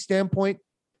energy standpoint.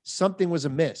 Something was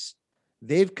amiss.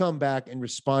 They've come back and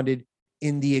responded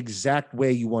in the exact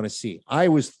way you want to see. I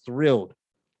was thrilled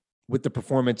with the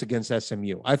performance against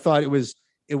SMU. I thought it was,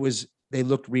 they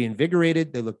looked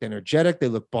reinvigorated. They looked energetic. They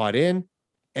looked bought in,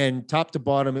 and top to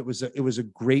bottom, it was a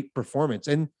great performance.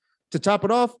 And to top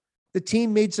it off, the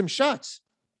team made some shots.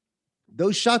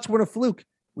 Those shots weren't a fluke.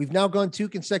 We've now gone 2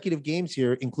 consecutive games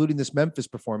here, including this Memphis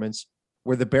performance,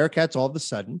 where the Bearcats all of a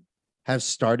sudden have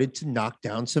started to knock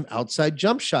down some outside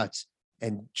jump shots.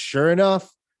 And sure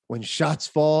enough, when shots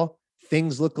fall,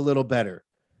 things look a little better.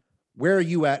 Where are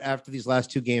you at after these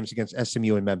last 2 games against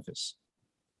SMU and Memphis?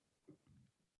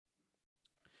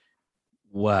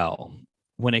 Well,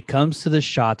 when it comes to the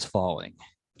shots falling,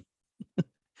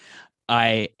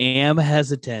 I am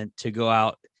hesitant to go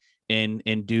out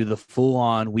and do the full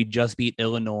on, we just beat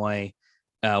Illinois.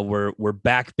 We're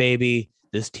back, baby.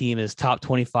 This team is top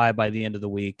 25 by the end of the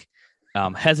week.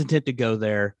 Hesitant to go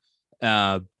there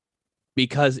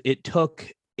because it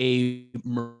took a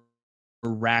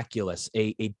miraculous,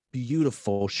 a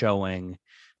beautiful showing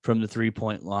from the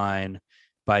 3-point line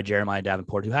by Jeremiah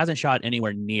Davenport, who hasn't shot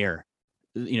anywhere near,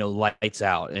 lights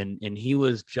out. And he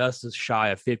was just as shy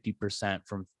of 50%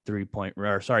 from 3-point,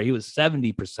 he was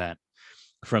 70%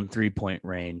 from 3-point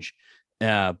range.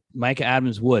 Micah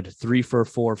Adams-Wood, 3 for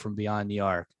 4 from beyond the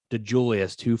arc.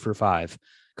 DeJulius, 2 for 5.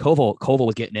 Koval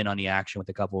was getting in on the action with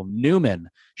a couple. Newman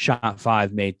shot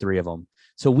 5, made 3 of them.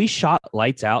 So we shot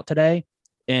lights out today,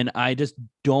 and I just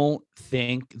don't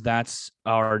think that's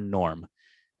our norm.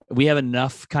 We have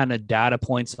enough kind of data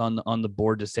points on the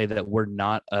board to say that we're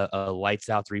not a lights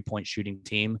out 3-point shooting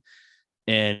team.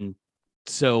 And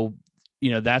so,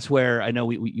 that's where I know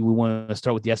we want to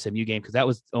start with the SMU game, because that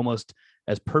was almost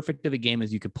as perfect of a game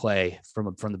as you could play from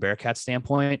the Bearcats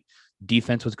standpoint.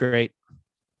 Defense was great,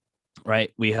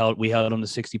 right? We held them to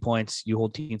 60 points. You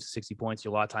hold teams to 60 points.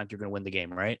 A lot of times you're going to win the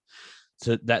game, right?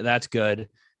 So that's good.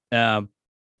 And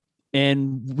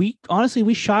we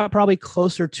shot probably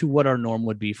closer to what our norm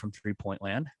would be from 3-point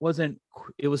land.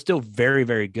 It was still very,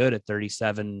 very good at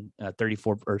 37,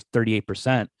 34 or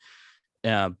 38%.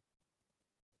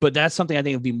 But that's something I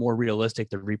think would be more realistic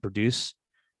to reproduce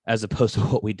as opposed to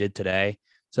what we did today.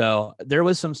 So there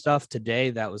was some stuff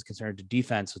today that was concerned to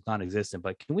defense was non-existent,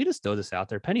 but can we just throw this out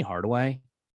there? Penny Hardaway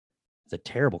is a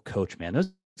terrible coach, man.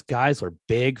 Those guys are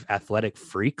big, athletic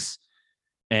freaks,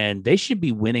 and they should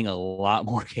be winning a lot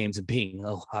more games and being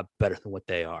a lot better than what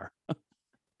they are.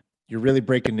 You're really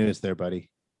breaking news there, buddy.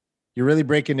 You're really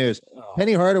breaking news. Oh.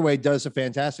 Penny Hardaway does a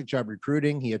fantastic job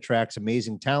recruiting. He attracts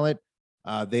amazing talent.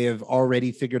 They have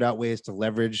already figured out ways to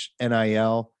leverage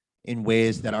NIL in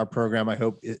ways that our program, I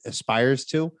hope, aspires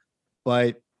to.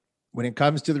 But when it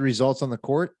comes to the results on the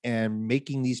court and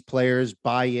making these players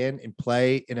buy in and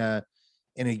play in a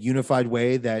unified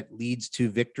way that leads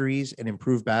to victories and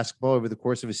improved basketball over the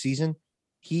course of a season,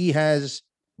 he has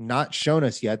not shown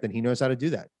us yet that he knows how to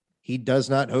do that. He does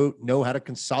not know how to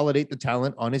consolidate the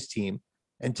talent on his team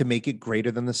and to make it greater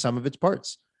than the sum of its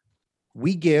parts.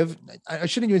 I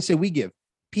shouldn't even say we give.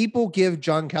 People give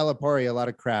John Calipari a lot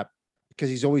of crap because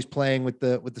he's always playing with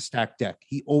the stacked deck.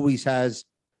 He always has,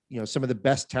 some of the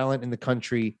best talent in the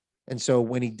country. And so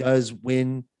when he does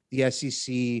win the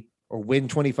SEC or win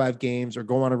 25 games or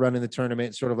go on a run in the tournament,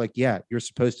 it's sort of like, yeah, you're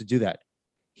supposed to do that.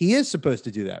 He is supposed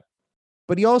to do that.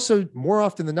 But he also, more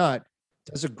often than not,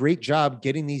 does a great job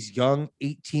getting these young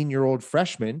 18-year-old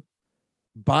freshmen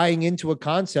buying into a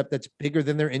concept that's bigger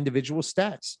than their individual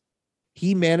stats.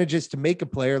 He manages to make a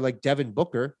player like Devin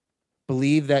Booker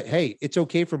believe that, hey, it's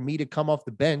okay for me to come off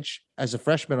the bench as a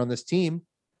freshman on this team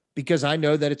because I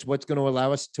know that it's what's going to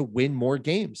allow us to win more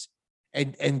games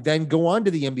and then go on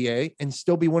to the NBA and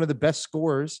still be one of the best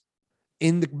scorers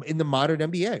in the modern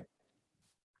NBA.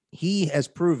 He has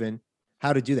proven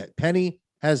how to do that. Penny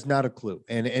has not a clue.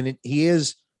 He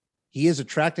is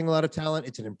attracting a lot of talent.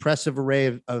 It's an impressive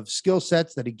array of skill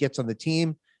sets that he gets on the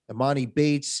team. Imani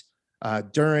Bates,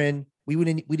 Duren. We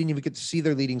didn't even get to see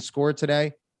their leading scorer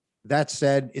today. That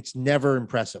said, it's never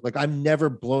impressive. Like, I'm never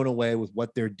blown away with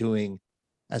what they're doing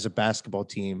as a basketball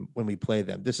team when we play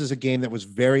them. This is a game that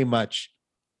very much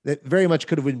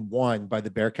could have been won by the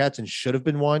Bearcats and should have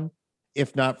been won,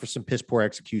 if not for some piss poor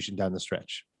execution down the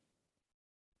stretch.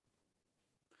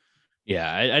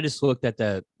 Yeah, I just looked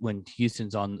at when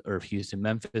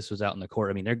Memphis was out in the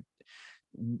court. I mean,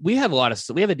 we have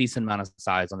a decent amount of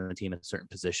size on the team at certain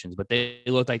positions, but they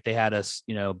looked like they had us,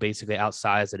 basically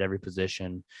outsized at every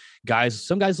position.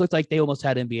 Some guys looked like they almost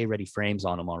had NBA ready frames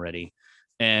on them already.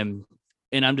 And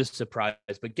I'm just surprised,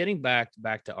 but getting back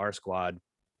to our squad,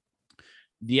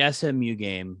 the SMU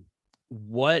game,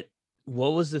 what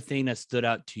was the thing that stood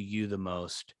out to you the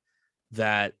most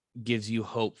that gives you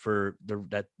hope for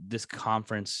that this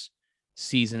conference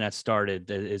season that started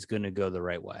that is going to go the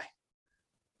right way?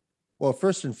 Well,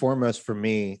 first and foremost for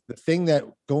me, the thing that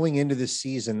going into this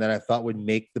season that I thought would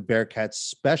make the Bearcats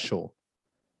special,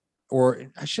 or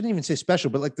I shouldn't even say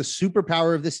special, but like the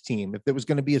superpower of this team, if there was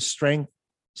going to be a strength,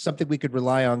 something we could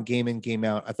rely on game in, game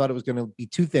out, I thought it was going to be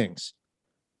two things: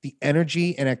 the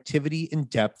energy and activity and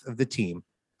depth of the team.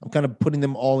 I'm kind of putting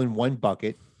them all in one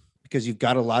bucket because you've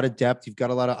got a lot of depth, you've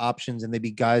got a lot of options, and they'd be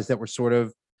guys that were sort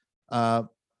of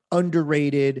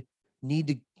underrated, need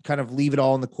to kind of leave it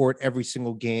all on the court every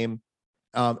single game.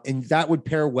 And that would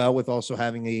pair well with also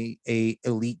having a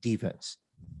elite defense.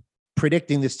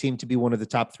 Predicting this team to be one of the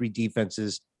top 3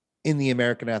 defenses in the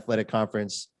American Athletic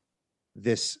Conference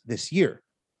this year.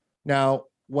 Now,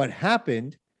 what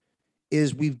happened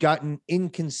is we've gotten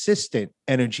inconsistent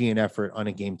energy and effort on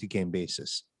a game-to-game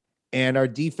basis. And our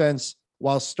defense,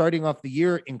 while starting off the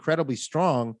year incredibly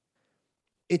strong,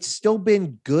 it's still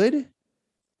been good,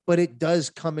 but it does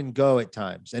come and go at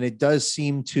times. And it does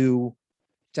seem to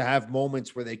have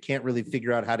moments where they can't really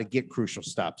figure out how to get crucial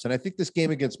stops. And I think this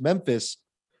game against Memphis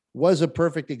was a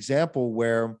perfect example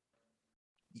where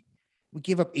we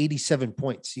gave up 87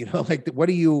 points, like what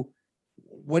do you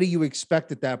what do you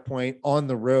expect at that point on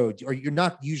the road? Or you're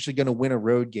not usually going to win a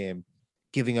road game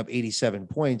giving up 87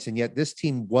 points. And yet this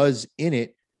team was in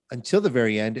it until the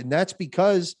very end. And that's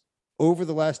because over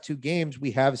the last 2 games,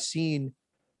 we have seen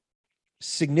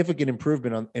significant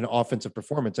improvement in offensive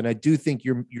performance. And I do think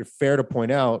you're fair to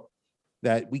point out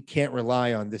that we can't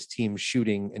rely on this team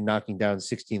shooting and knocking down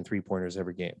 16 3-pointers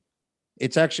every game.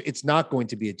 It's not going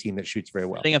to be a team that shoots very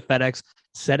well.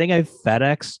 Setting a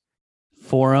FedEx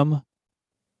Forum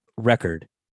record.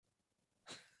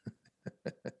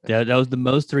 That was the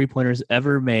most 3-pointers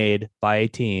ever made by a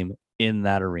team in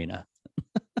that arena.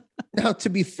 Now, to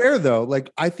be fair, though,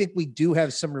 like I think we do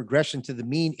have some regression to the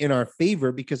mean in our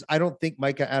favor because I don't think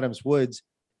Micah Adams-Woods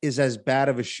is as bad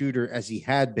of a shooter as he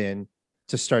had been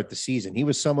to start the season. He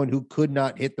was someone who could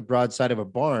not hit the broadside of a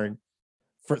barn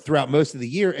throughout most of the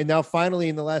year. And now finally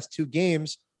in the last 2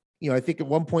 games, I think at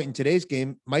one point in today's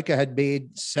game, Micah had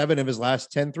made 7 of his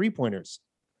last 10 3-pointers.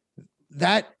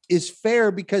 That is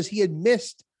fair because he had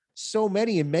missed so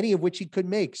many and many of which he could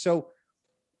make. So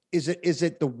is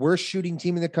it the worst shooting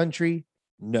team in the country?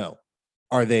 No.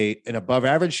 Are they an above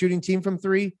average shooting team from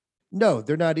 3? No,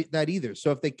 they're not that either.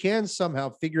 So if they can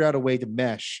somehow figure out a way to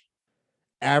mesh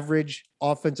average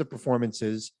offensive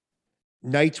performances,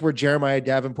 nights where Jeremiah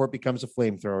Davenport becomes a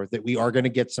flamethrower, that we are going to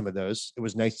get some of those. It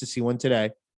was nice to see one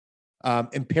today.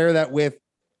 And pair that with,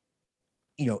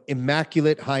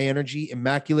 immaculate high energy,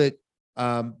 immaculate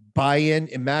buy-in,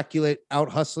 immaculate out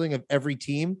hustling of every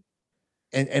team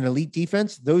and elite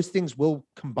defense. Those things will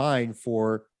combine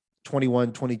for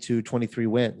 21, 22, 23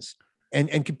 wins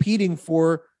and competing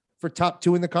for top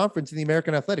 2 in the conference in the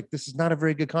American Athletic. This is not a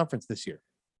very good conference this year.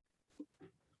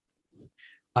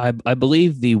 I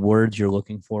believe the words you're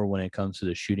looking for when it comes to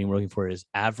the shooting we're looking for is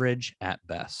average at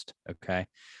best. Okay.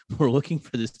 We're looking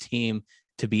for this team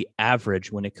to be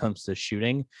average when it comes to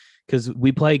shooting because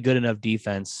we play good enough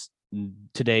defense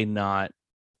today.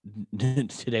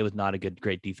 Today was not a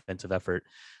great defensive effort.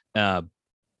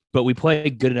 But we play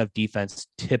good enough defense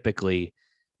typically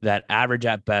that average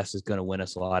at best is going to win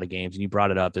us a lot of games. And you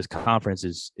brought it up. This conference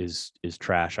is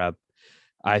trash.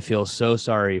 I feel so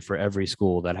sorry for every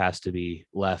school that has to be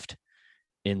left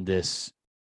in this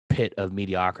pit of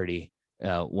mediocrity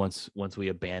once we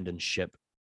abandon ship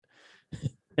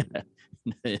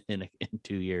in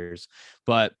 2 years.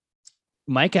 But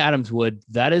Micah Adams-Wood,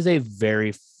 that is a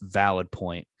very valid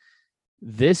point.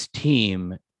 This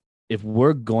team, if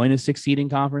we're going to succeed in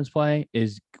conference play,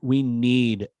 we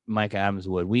need Micah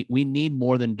Adams-Wood. We need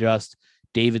more than just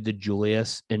David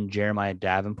DeJulius and Jeremiah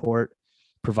Davenport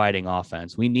providing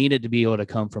offense. We need it to be able to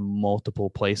come from multiple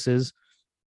places,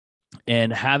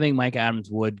 and having Mike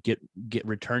Adams-Wood get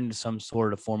returned to some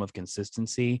sort of form of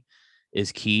consistency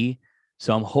is key.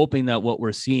 So I'm hoping that what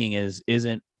we're seeing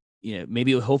isn't,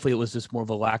 hopefully it was just more of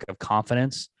a lack of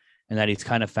confidence and that he's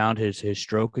kind of found his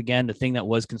stroke again. The thing that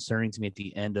was concerning to me at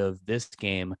the end of this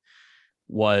game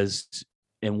was,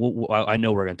 and I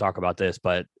know we're going to talk about this,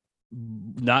 but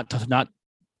let's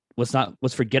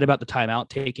forget about the timeout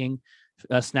taking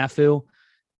snafu.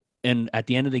 And at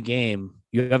the end of the game,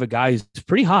 you have a guy who's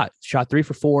pretty hot, shot 3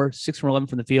 for 4, 6 from 11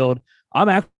 from the field. I'm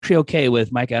actually okay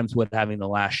with Mike Adams-Wood having the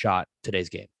last shot today's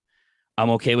game.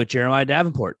 I'm okay with Jeremiah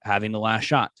Davenport having the last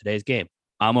shot today's game.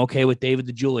 I'm okay with David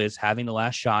DeJulius having the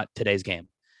last shot today's game.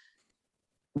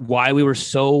 Why we were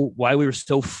so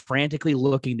frantically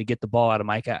looking to get the ball out of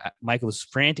Micah. Micah was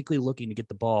frantically looking to get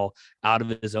the ball out of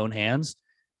his own hands.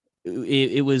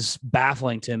 It was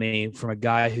baffling to me from a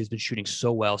guy who's been shooting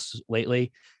so well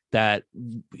lately that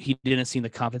he didn't seem the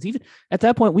confidence. Even at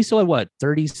that point, we still had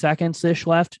 30 seconds ish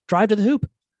left. Drive to the hoop.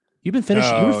 You've been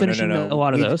finishing. You were finishing a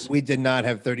lot of those. We did not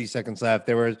have 30 seconds left.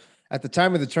 There were, at the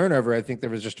time of the turnover, I think there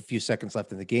was just a few seconds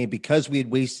left in the game because we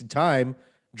had wasted time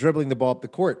dribbling the ball up the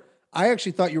court. I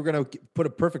actually thought you were going to put a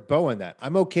perfect bow on that.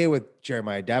 I'm okay with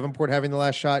Jeremiah Davenport having the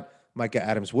last shot, Micah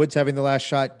Adams-Woods having the last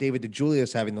shot, David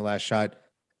DeJulius having the last shot,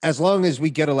 as long as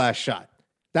we get a last shot.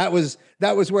 That was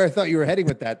where I thought you were heading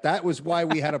with that. That was why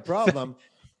we had a problem.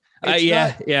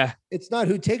 It's not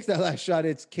who takes that last shot.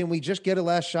 It's, can we just get a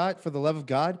last shot for the love of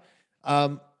God?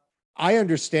 I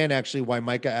understand actually why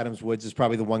Micah Adams-Woods is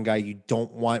probably the one guy you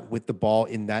don't want with the ball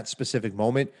in that specific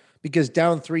moment, because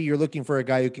down 3, you're looking for a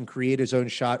guy who can create his own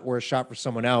shot or a shot for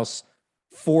someone else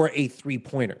for a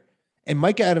 3-pointer. And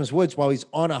Micah Adams-Woods, while he's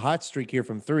on a hot streak here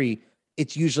from 3,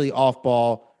 it's usually off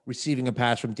ball, receiving a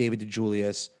pass from David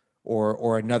DeJulius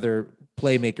or another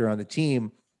playmaker on the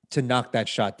team to knock that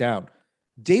shot down.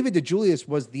 David DeJulius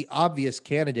was the obvious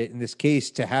candidate in this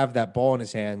case to have that ball in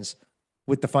his hands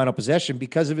with the final possession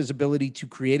because of his ability to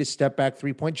create a step back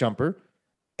 3-point jumper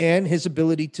and his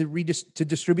ability to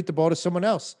distribute the ball to someone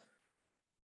else.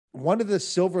 one of the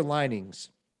silver linings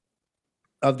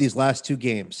of these last two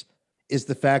games is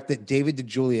the fact that David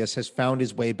DeJulius has found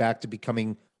his way back to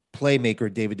becoming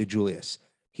playmaker David DeJulius.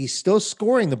 He's still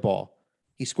scoring the ball.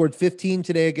 He scored 15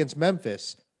 today against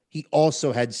Memphis. He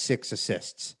also had 6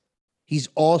 assists. He's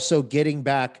also getting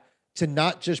back to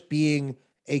not just being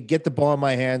a get the ball in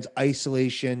my hands,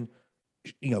 isolation,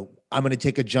 I'm going to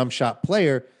take a jump shot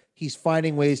player. He's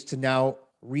finding ways to now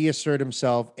reassert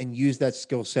himself and use that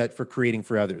skill set for creating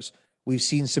for others. We've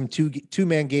seen some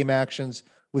two-man game actions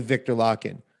with Victor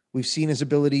Locken. We've seen his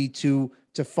ability to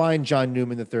find John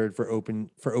Newman III for open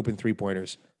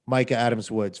three-pointers, Micah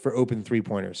Adams-Woods for open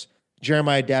three-pointers,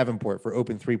 Jeremiah Davenport for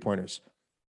open three-pointers.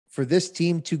 For this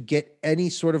team to get any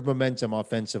sort of momentum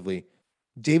offensively,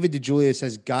 David DeJulius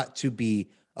has got to be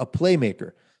a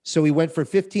playmaker. So he went for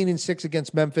 15-6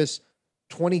 against Memphis,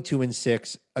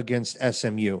 22-6 against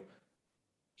SMU.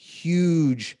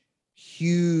 Huge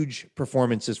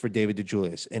performances for David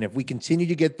DeJulius. And if we continue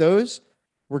to get those,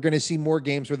 we're going to see more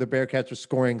games where the Bearcats are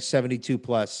scoring 72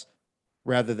 plus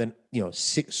rather than,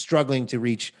 struggling to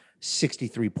reach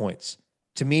 63 points.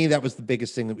 To me, that was the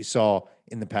biggest thing that we saw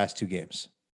in the past 2 games.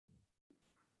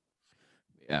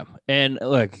 Yeah. And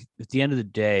look, at the end of the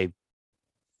day,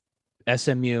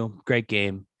 SMU, great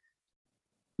game.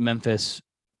 Memphis,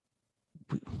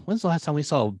 when's the last time we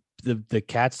saw the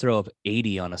Cats throw up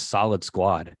 80 on a solid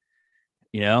squad?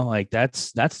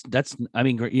 That's I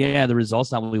mean, yeah, the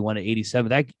result's not what we won at 87.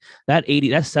 That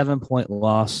 7-point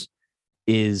loss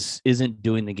isn't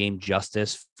doing the game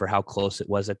justice for how close it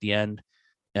was at the end.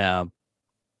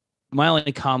 My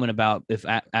only comment about if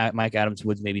Mike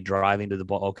Adams-Woods maybe driving to the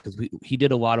ball, because he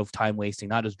did a lot of time wasting,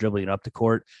 not just dribbling it up the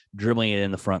court, dribbling it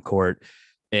in the front court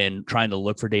and trying to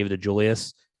look for David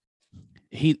DeJulius.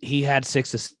 He had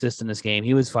 6 assists in this game.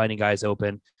 He was finding guys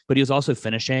open, but he was also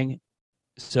finishing.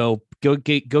 So go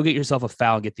get yourself a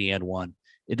foul and get the and one.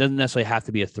 It doesn't necessarily have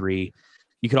to be a 3.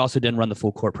 You could also then run the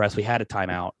full court press. We had a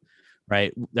timeout,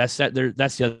 right? That's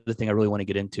the other thing I really want to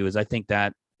get into is I think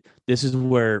that this is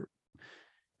where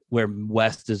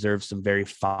West deserves some very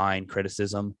fine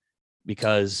criticism,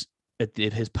 because at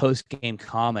his post-game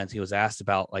comments, he was asked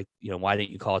about why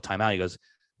didn't you call a timeout? He goes,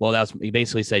 well, he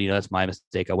basically said, that's my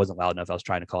mistake. I wasn't loud enough. I was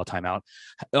trying to call a timeout.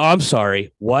 Oh, I'm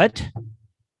sorry. What?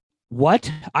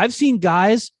 I've seen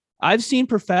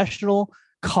professional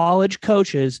college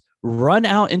coaches run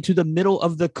out into the middle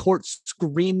of the court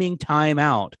screaming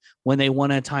timeout when they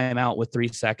want a timeout with 3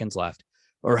 seconds left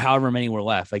or however many were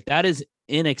left. That is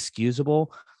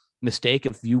inexcusable mistake.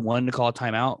 If you wanted to call a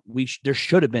timeout, there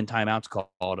should have been timeouts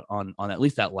called on at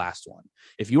least that last one.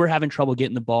 If you were having trouble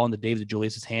getting the ball into David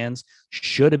DeJulius' hands,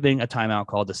 should have been a timeout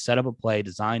called to set up a play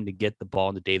designed to get the ball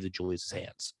into David DeJulius'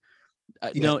 hands.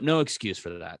 No excuse for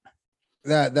that.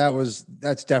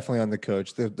 That's definitely on the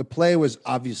coach. The play was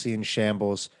obviously in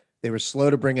shambles. They were slow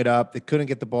to bring it up. They couldn't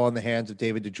get the ball in the hands of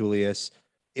David DeJulius.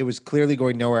 It was clearly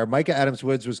going nowhere. Micah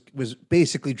Adams-Woods was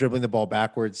basically dribbling the ball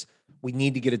backwards. We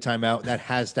need to get a timeout. That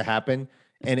has to happen.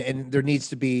 And there needs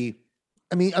to be,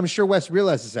 I'm sure West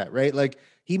realizes that, right?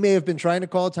 He may have been trying to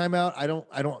call a timeout. I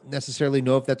don't necessarily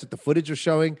know if that's what the footage is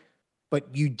showing,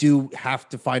 but you do have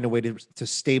to find a way to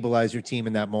stabilize your team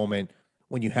in that moment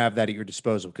when you have that at your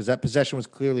disposal, because that possession was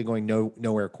clearly going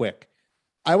nowhere quick.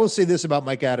 I will say this about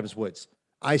Mike Adams-Woods.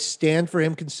 I stand for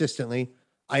him consistently.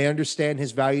 I understand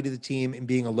his value to the team in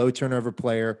being a low turnover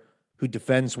player who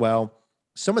defends well.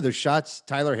 Some of the shots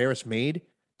Tyler Harris made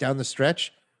down the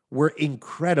stretch were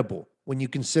incredible when you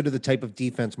consider the type of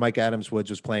defense Mike Adams-Woods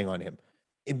was playing on him.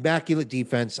 Immaculate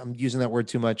defense. I'm using that word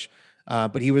too much,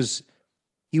 but he was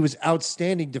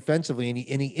outstanding defensively,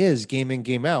 and he is game in,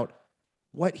 game out.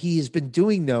 What he has been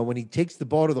doing, though, when he takes the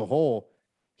ball to the hole,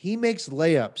 he makes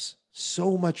layups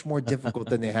so much more difficult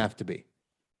than they have to be.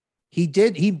 He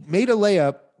made a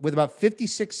layup with about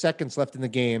 56 seconds left in the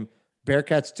game.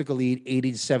 Bearcats took a lead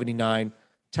 80-79.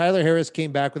 Tyler Harris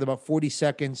came back with about 40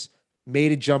 seconds,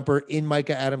 made a jumper in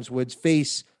Micah Adams-Woods'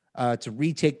 face to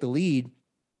retake the lead.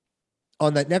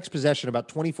 On that next possession, about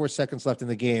 24 seconds left in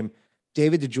the game,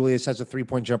 David DeJulius has a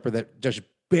 3-point jumper that just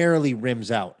barely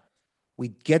rims out. We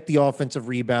get the offensive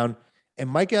rebound, and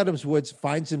Mike Adams-Woods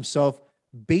finds himself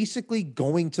basically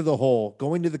going to the hole,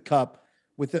 going to the cup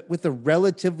with a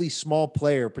relatively small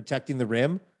player protecting the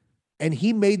rim. And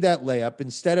he made that layup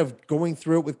instead of going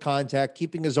through it with contact,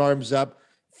 keeping his arms up,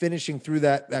 finishing through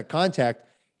that contact.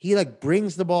 He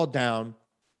brings the ball down,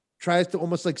 tries to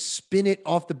almost spin it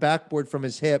off the backboard from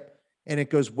his hip, and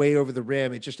it goes way over the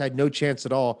rim. It just had no chance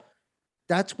at all.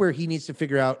 That's where he needs to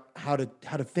figure out how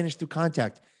to finish through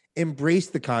contact. Embrace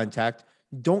the contact.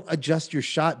 Don't adjust your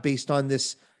shot based on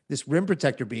this rim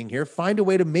protector being here. Find a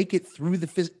way to make it through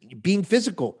being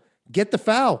physical. get the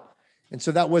foul. And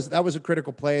so that was a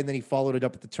critical play. And then he followed it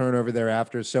up with the turnover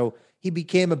thereafter. So he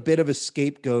became a bit of a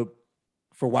scapegoat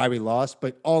for why we lost.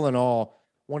 But all in all,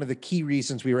 one of the key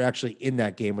reasons we were actually in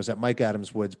that game was that Mike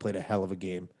Adams Woods played a hell of a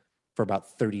game for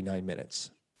about 39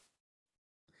 minutes.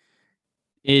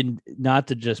 And not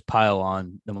to just pile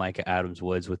on the Micah Adams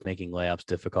Woods with making layups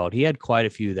difficult. He had quite a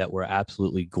few that were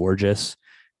absolutely gorgeous.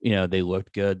 You know, they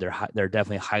looked good. They're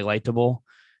definitely highlightable.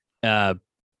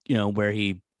 You know, where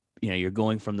he, you know, you're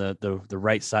going from the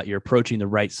right side, you're approaching the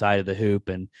right side of the hoop,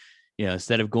 and you know,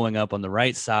 instead of going up on the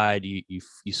right side, you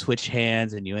switch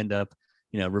hands and you end up,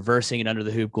 you know, reversing it under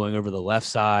the hoop, going over the left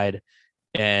side.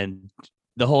 And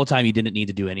the whole time you didn't need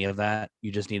to do any of that.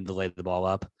 You just needed to lay the ball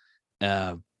up.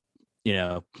 You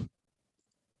know,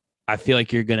 I feel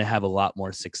like you're going to have a lot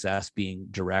more success being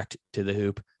direct to the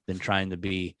hoop than trying to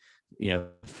be, you know,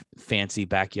 fancy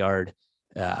backyard,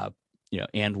 you know,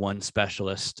 and one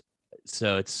specialist.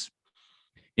 So it's,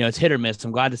 you know, it's hit or miss.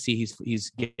 I'm glad to see he's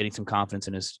getting some confidence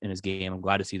in his game. I'm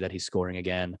glad to see that he's scoring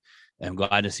again. I'm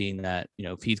glad to see that, you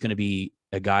know, if he's going to be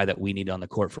a guy that we need on the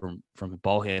court from a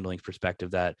ball handling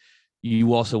perspective, that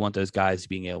you also want those guys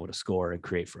being able to score and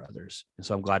create for others. And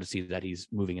so I'm glad to see that he's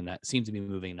seems to be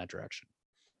moving in that direction.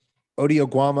 Odi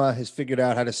Oguama has figured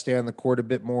out how to stay on the court a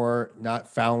bit more, not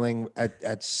fouling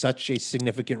at such a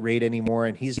significant rate anymore.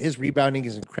 And his rebounding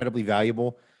is incredibly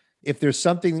valuable. If there's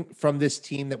something from this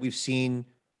team that we've seen,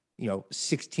 you know,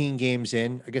 16 games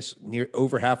in, I guess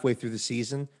over halfway through the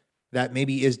season, that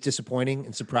maybe is disappointing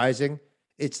and surprising,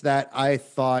 it's that I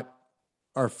thought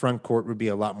our front court would be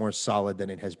a lot more solid than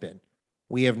it has been.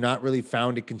 We have not really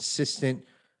found a consistent,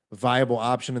 viable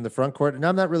option in the front court. And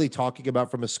I'm not really talking about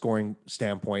from a scoring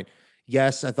standpoint.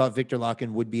 Yes, I thought Viktor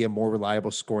Lakhin would be a more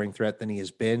reliable scoring threat than he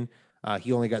has been.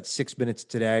 He only got 6 minutes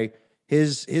today.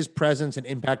 His presence and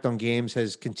impact on games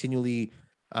has continually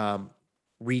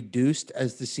reduced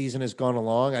as the season has gone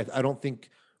along. I don't think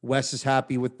Wes is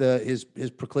happy with his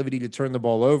proclivity to turn the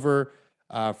ball over,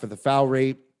 for the foul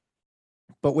rate.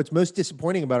 But what's most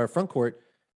disappointing about our front court,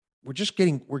 we're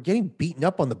getting beaten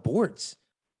up on the boards.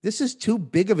 This is too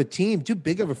big of a team, too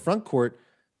big of a front court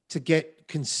to get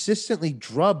consistently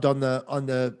drubbed on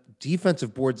the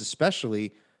defensive boards,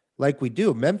 especially like we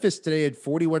do. Memphis today had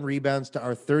 41 rebounds to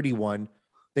our 31.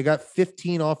 They got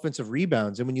 15 offensive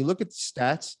rebounds. And when you look at the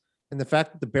stats and the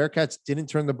fact that the Bearcats didn't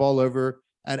turn the ball over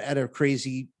at a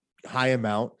crazy high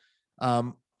amount,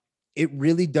 it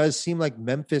really does seem like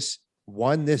Memphis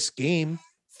won this game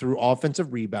through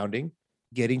offensive rebounding,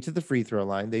 getting to the free throw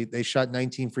line. They shot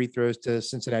 19 free throws to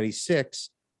Cincinnati 6.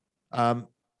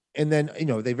 And then, you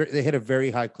know, they hit a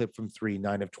very high clip from 3,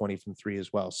 9 of 20 from 3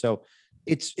 as well. So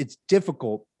it's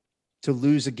difficult to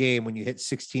lose a game when you hit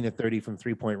 16 of 30 from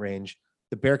 3-point range.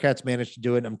 The Bearcats managed to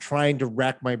do it. I'm trying to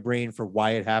rack my brain for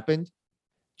why it happened.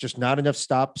 Just not enough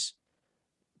stops.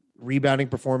 Rebounding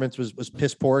performance was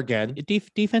piss poor again.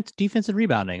 Defense and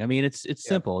rebounding. I mean, it's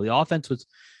simple. The offense was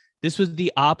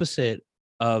the opposite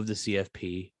of the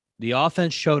CFP. The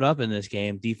offense showed up in this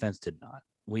game. Defense did not.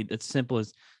 It's simple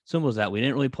as that. We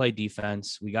didn't really play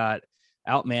defense. We got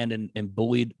outmanned and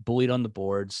bullied on the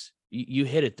boards. You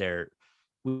hit it there.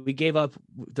 We gave up.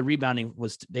 The rebounding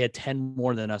they had 10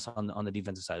 more than us on the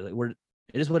defensive side.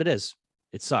 It is what it is.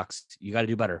 It sucks. You got to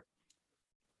do better.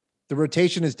 The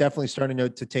rotation is definitely starting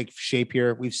to take shape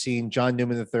here. We've seen John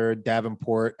Newman III,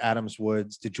 Davenport, Adams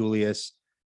Woods, DeJulius.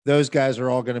 Those guys are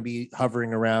all going to be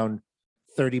hovering around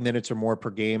 30 minutes or more per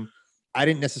game. I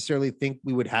didn't necessarily think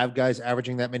we would have guys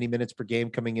averaging that many minutes per game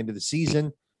coming into the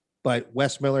season, but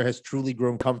Wes Miller has truly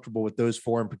grown comfortable with those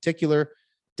 4 in particular.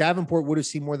 Davenport would have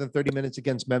seen more than 30 minutes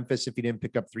against Memphis if he didn't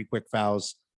pick up 3 quick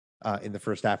fouls in the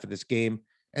first half of this game.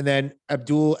 And then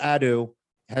Abdul Adu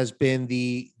has been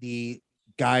the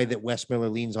guy that Wes Miller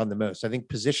leans on the most. I think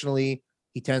positionally,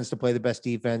 he tends to play the best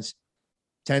defense,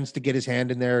 tends to get his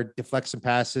hand in there, deflect some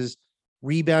passes.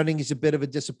 Rebounding is a bit of a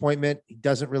disappointment. He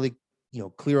doesn't really,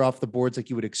 clear off the boards like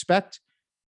you would expect.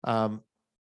 I'm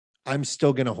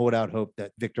still going to hold out hope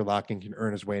that Viktor Lakhin can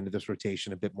earn his way into this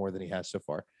rotation a bit more than he has so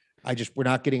far. We're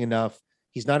not getting enough.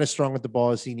 He's not as strong with the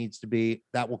ball as he needs to be.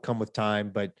 That will come with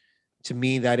time. But to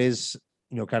me, that is,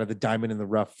 kind of the diamond in the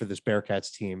rough for this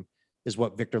Bearcats team, is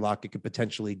what Viktor Lakhin could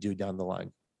potentially do down the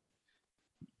line.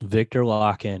 Viktor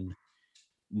Lakhin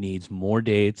needs more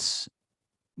dates,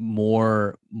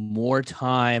 more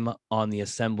time on the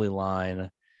assembly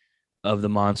line of the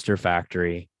Monster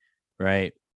Factory,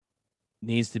 right?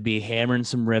 Needs to be hammering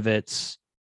some rivets,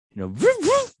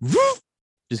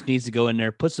 just needs to go in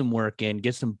there, put some work in,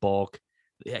 get some bulk.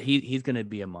 He's going to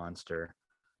be a monster.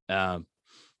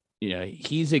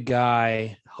 He's a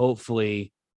guy,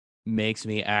 hopefully makes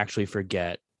me actually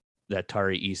forget that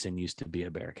Tari Eason used to be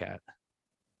a Bearcat.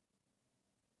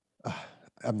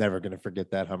 I'm never going to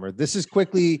forget that, Hummer. This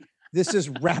has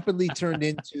rapidly turned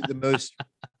into the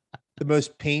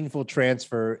most painful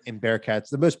transfer in Bearcats,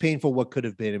 the most painful what could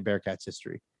have been in Bearcats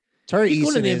history. Tari He's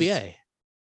going to Eason the is, NBA.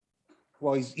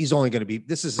 well, he's only going to be,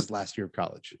 this is his last year of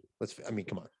college.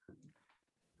 Come on.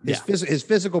 His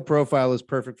physical profile is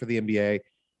perfect for the NBA.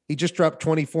 He just dropped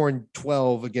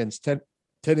 24-12 against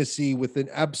Tennessee with an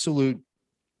absolute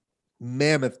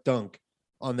mammoth dunk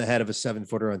on the head of a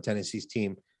 7-footer on Tennessee's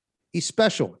team. He's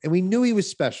special, and we knew he was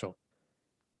special.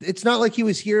 It's not like he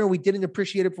was here and we didn't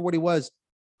appreciate it for what he was.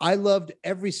 I loved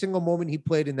every single moment he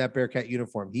played in that Bearcat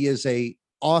uniform. He is a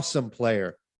awesome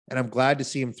player, and I'm glad to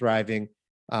see him thriving.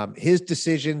 His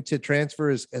decision to transfer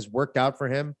has worked out for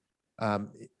him.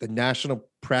 The national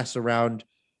press around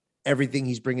everything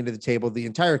he's bringing to the table, the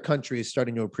entire country is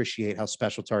starting to appreciate how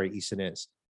special Tari Eason is.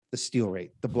 The steal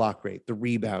rate, the block rate, the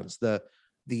rebounds, the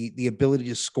ability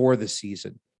to score this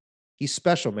season. He's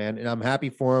special, man, and I'm happy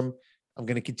for him. I'm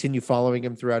going to continue following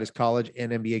him throughout his college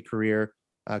and NBA career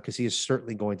because he is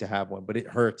certainly going to have one, but it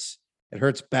hurts. It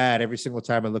hurts bad every single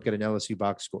time I look at an LSU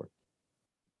box score.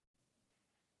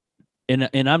 And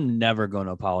I'm never going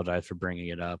to apologize for bringing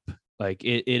it up. Like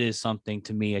it is something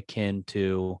to me akin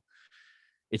to,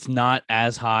 it's not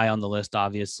as high on the list,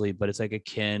 obviously, but it's like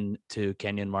akin to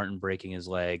Kenyon Martin breaking his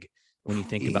leg. When you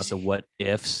think about the what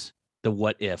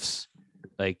ifs,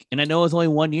 like, and I know it's only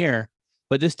 1 year,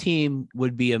 but this team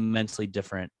would be immensely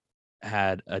different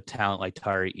had a talent like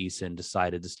Tari Eason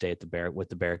decided to stay at with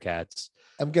the Bearcats.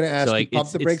 I'm going to ask you pump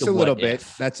the brakes a little bit.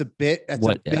 That's a bit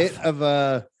of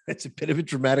a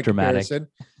dramatic comparison,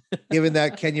 given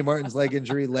that Kenyon Martin's leg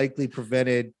injury likely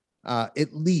prevented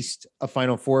at least a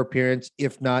Final Four appearance,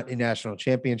 if not a national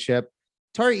championship.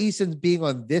 Tari Eason's being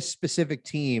on this specific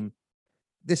team,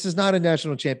 this is not a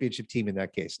national championship team in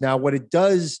that case. Now, what it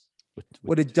does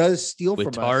steal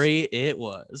from Tari,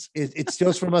 us, it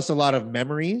steals from us a lot of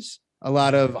memories, a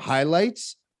lot of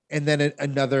highlights, and then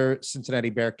another Cincinnati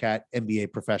Bearcat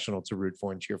NBA professional to root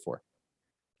for and cheer for.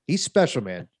 He's special,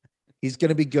 man. He's going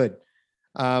to be good.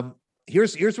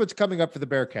 Here's what's coming up for the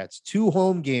Bearcats. 2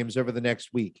 home games over the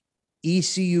next week.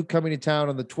 ECU coming to town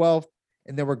on the 12th,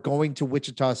 and then we're going to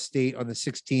Wichita State on the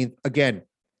 16th. Again,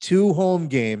 2 home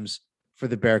games for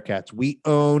the Bearcats. We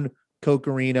own Koch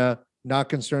Arena. Not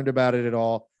concerned about it at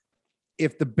all.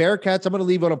 If the Bearcats, I'm going to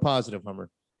leave on a positive,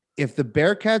 Hummer. If the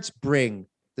Bearcats bring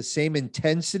the same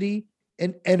intensity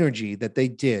and energy that they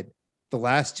did the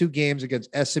last 2 games against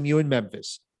SMU and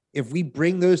Memphis, if we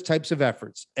bring those types of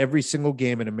efforts every single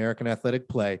game in American athletic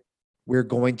play, we're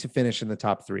going to finish in the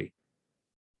top 3.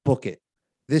 Book it.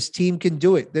 This team can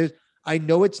do it. I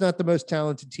know it's not the most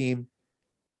talented team.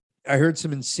 I heard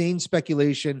some insane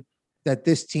speculation that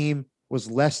this team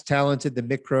was less talented than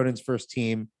Mick Cronin's first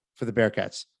team for the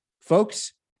Bearcats.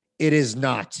 Folks, it is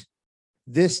not.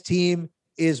 This team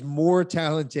is more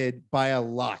talented by a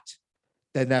lot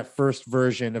than that first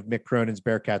version of Mick Cronin's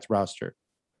Bearcats roster.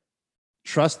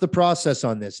 Trust the process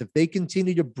on this. If they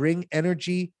continue to bring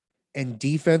energy and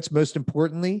defense, most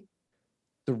importantly,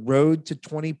 the road to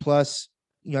 20 plus,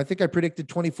 I think I predicted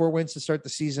 24 wins to start the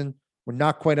season. We're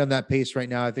not quite on that pace right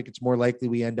now. I think it's more likely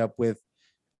we end up with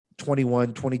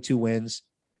 21, 22 wins.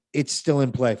 It's still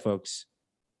in play, folks.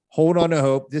 Hold on to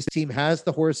hope. This team has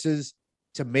the horses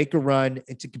to make a run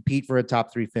and to compete for a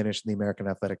top 3 finish in the American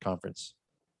Athletic Conference.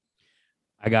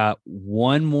 I got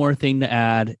one more thing to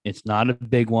add. It's not a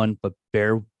big one, but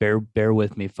bear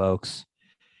with me, folks.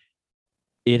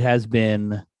 It has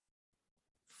been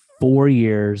 4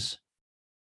 years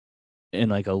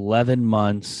and like 11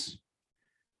 months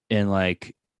and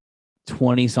like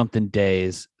 20 something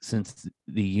days since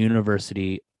the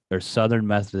university or Southern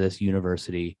Methodist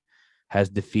University has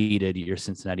defeated your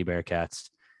Cincinnati Bearcats.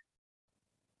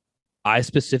 I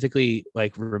specifically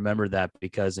remember that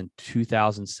because in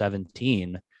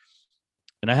 2017,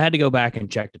 and I had to go back and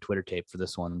check the Twitter tape for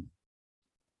this one.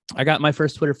 I got my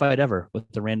first Twitter fight ever with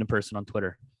a random person on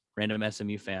Twitter, random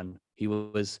SMU fan. He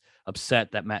was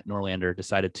upset that Matt Norlander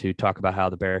decided to talk about how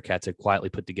the Bearcats had quietly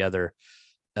put together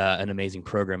an amazing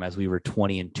program as we were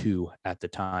 20-2 at the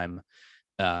time.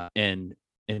 And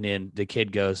then the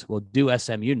kid goes, well, do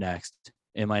SMU next.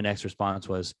 And my next response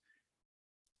was,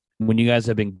 when you guys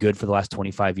have been good for the last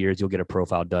 25 years, you'll get a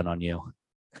profile done on you.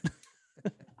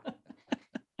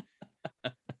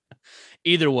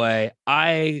 Either way,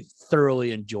 I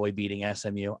thoroughly enjoy beating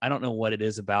SMU. I don't know what it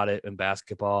is about it in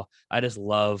basketball. I just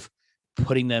love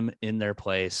putting them in their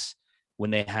place when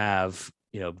they have,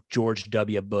 George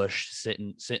W. Bush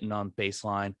sitting on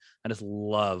baseline. I just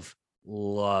love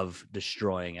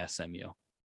destroying SMU.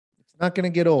 Not going to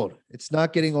get old. It's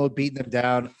not getting old beating them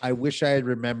down. I wish I had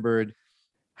remembered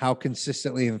how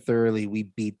consistently and thoroughly we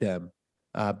beat them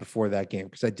before that game,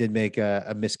 because I did make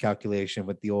a miscalculation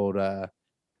with the old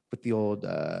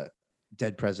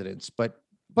dead presidents. But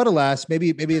alas, maybe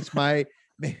it's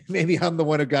maybe I'm the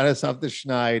one who got us off the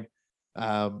schneid.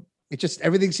 It just,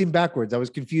 everything seemed backwards. I was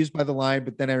confused by the line,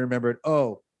 but then I remembered,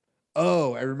 I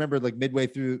remembered like midway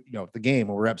through, the game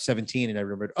when we're up 17, and I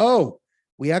remembered,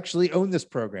 we actually own this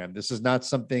program. This is not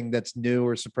something that's new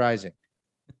or surprising.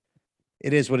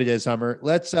 It is what it is, Hummer.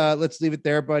 Let's leave it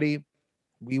there, buddy.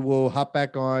 We will hop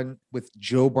back on with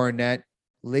Joe Barnett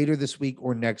later this week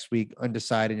or next week,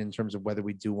 undecided in terms of whether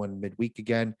we do one midweek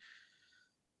again.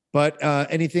 But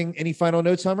any final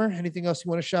notes, Hummer? Anything else you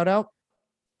want to shout out?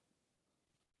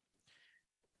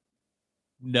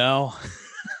 No.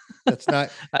 That's not.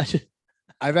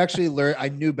 I've actually learned. I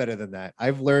knew better than that.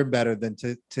 I've learned better than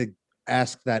to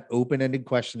ask that open-ended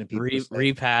question and people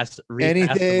repass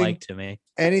the mic to me.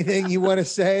 Anything you want to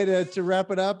say to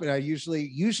wrap it up? And I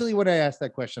usually when I ask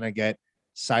that question, I get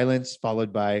silence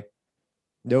followed by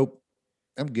nope,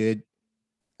 I'm good.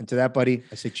 And to that, buddy,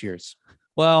 I say cheers.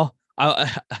 Well,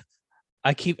 I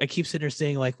keep sitting there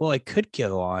saying like, well, I could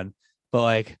go on, but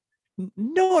like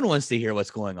no one wants to hear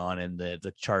what's going on in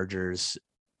the Chargers,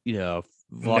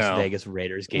 Las Vegas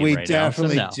Raiders game. We right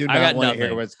definitely now. So do not want to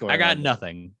hear what's going on. I got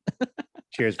nothing.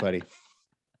 Cheers, buddy.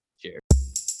 Cheers.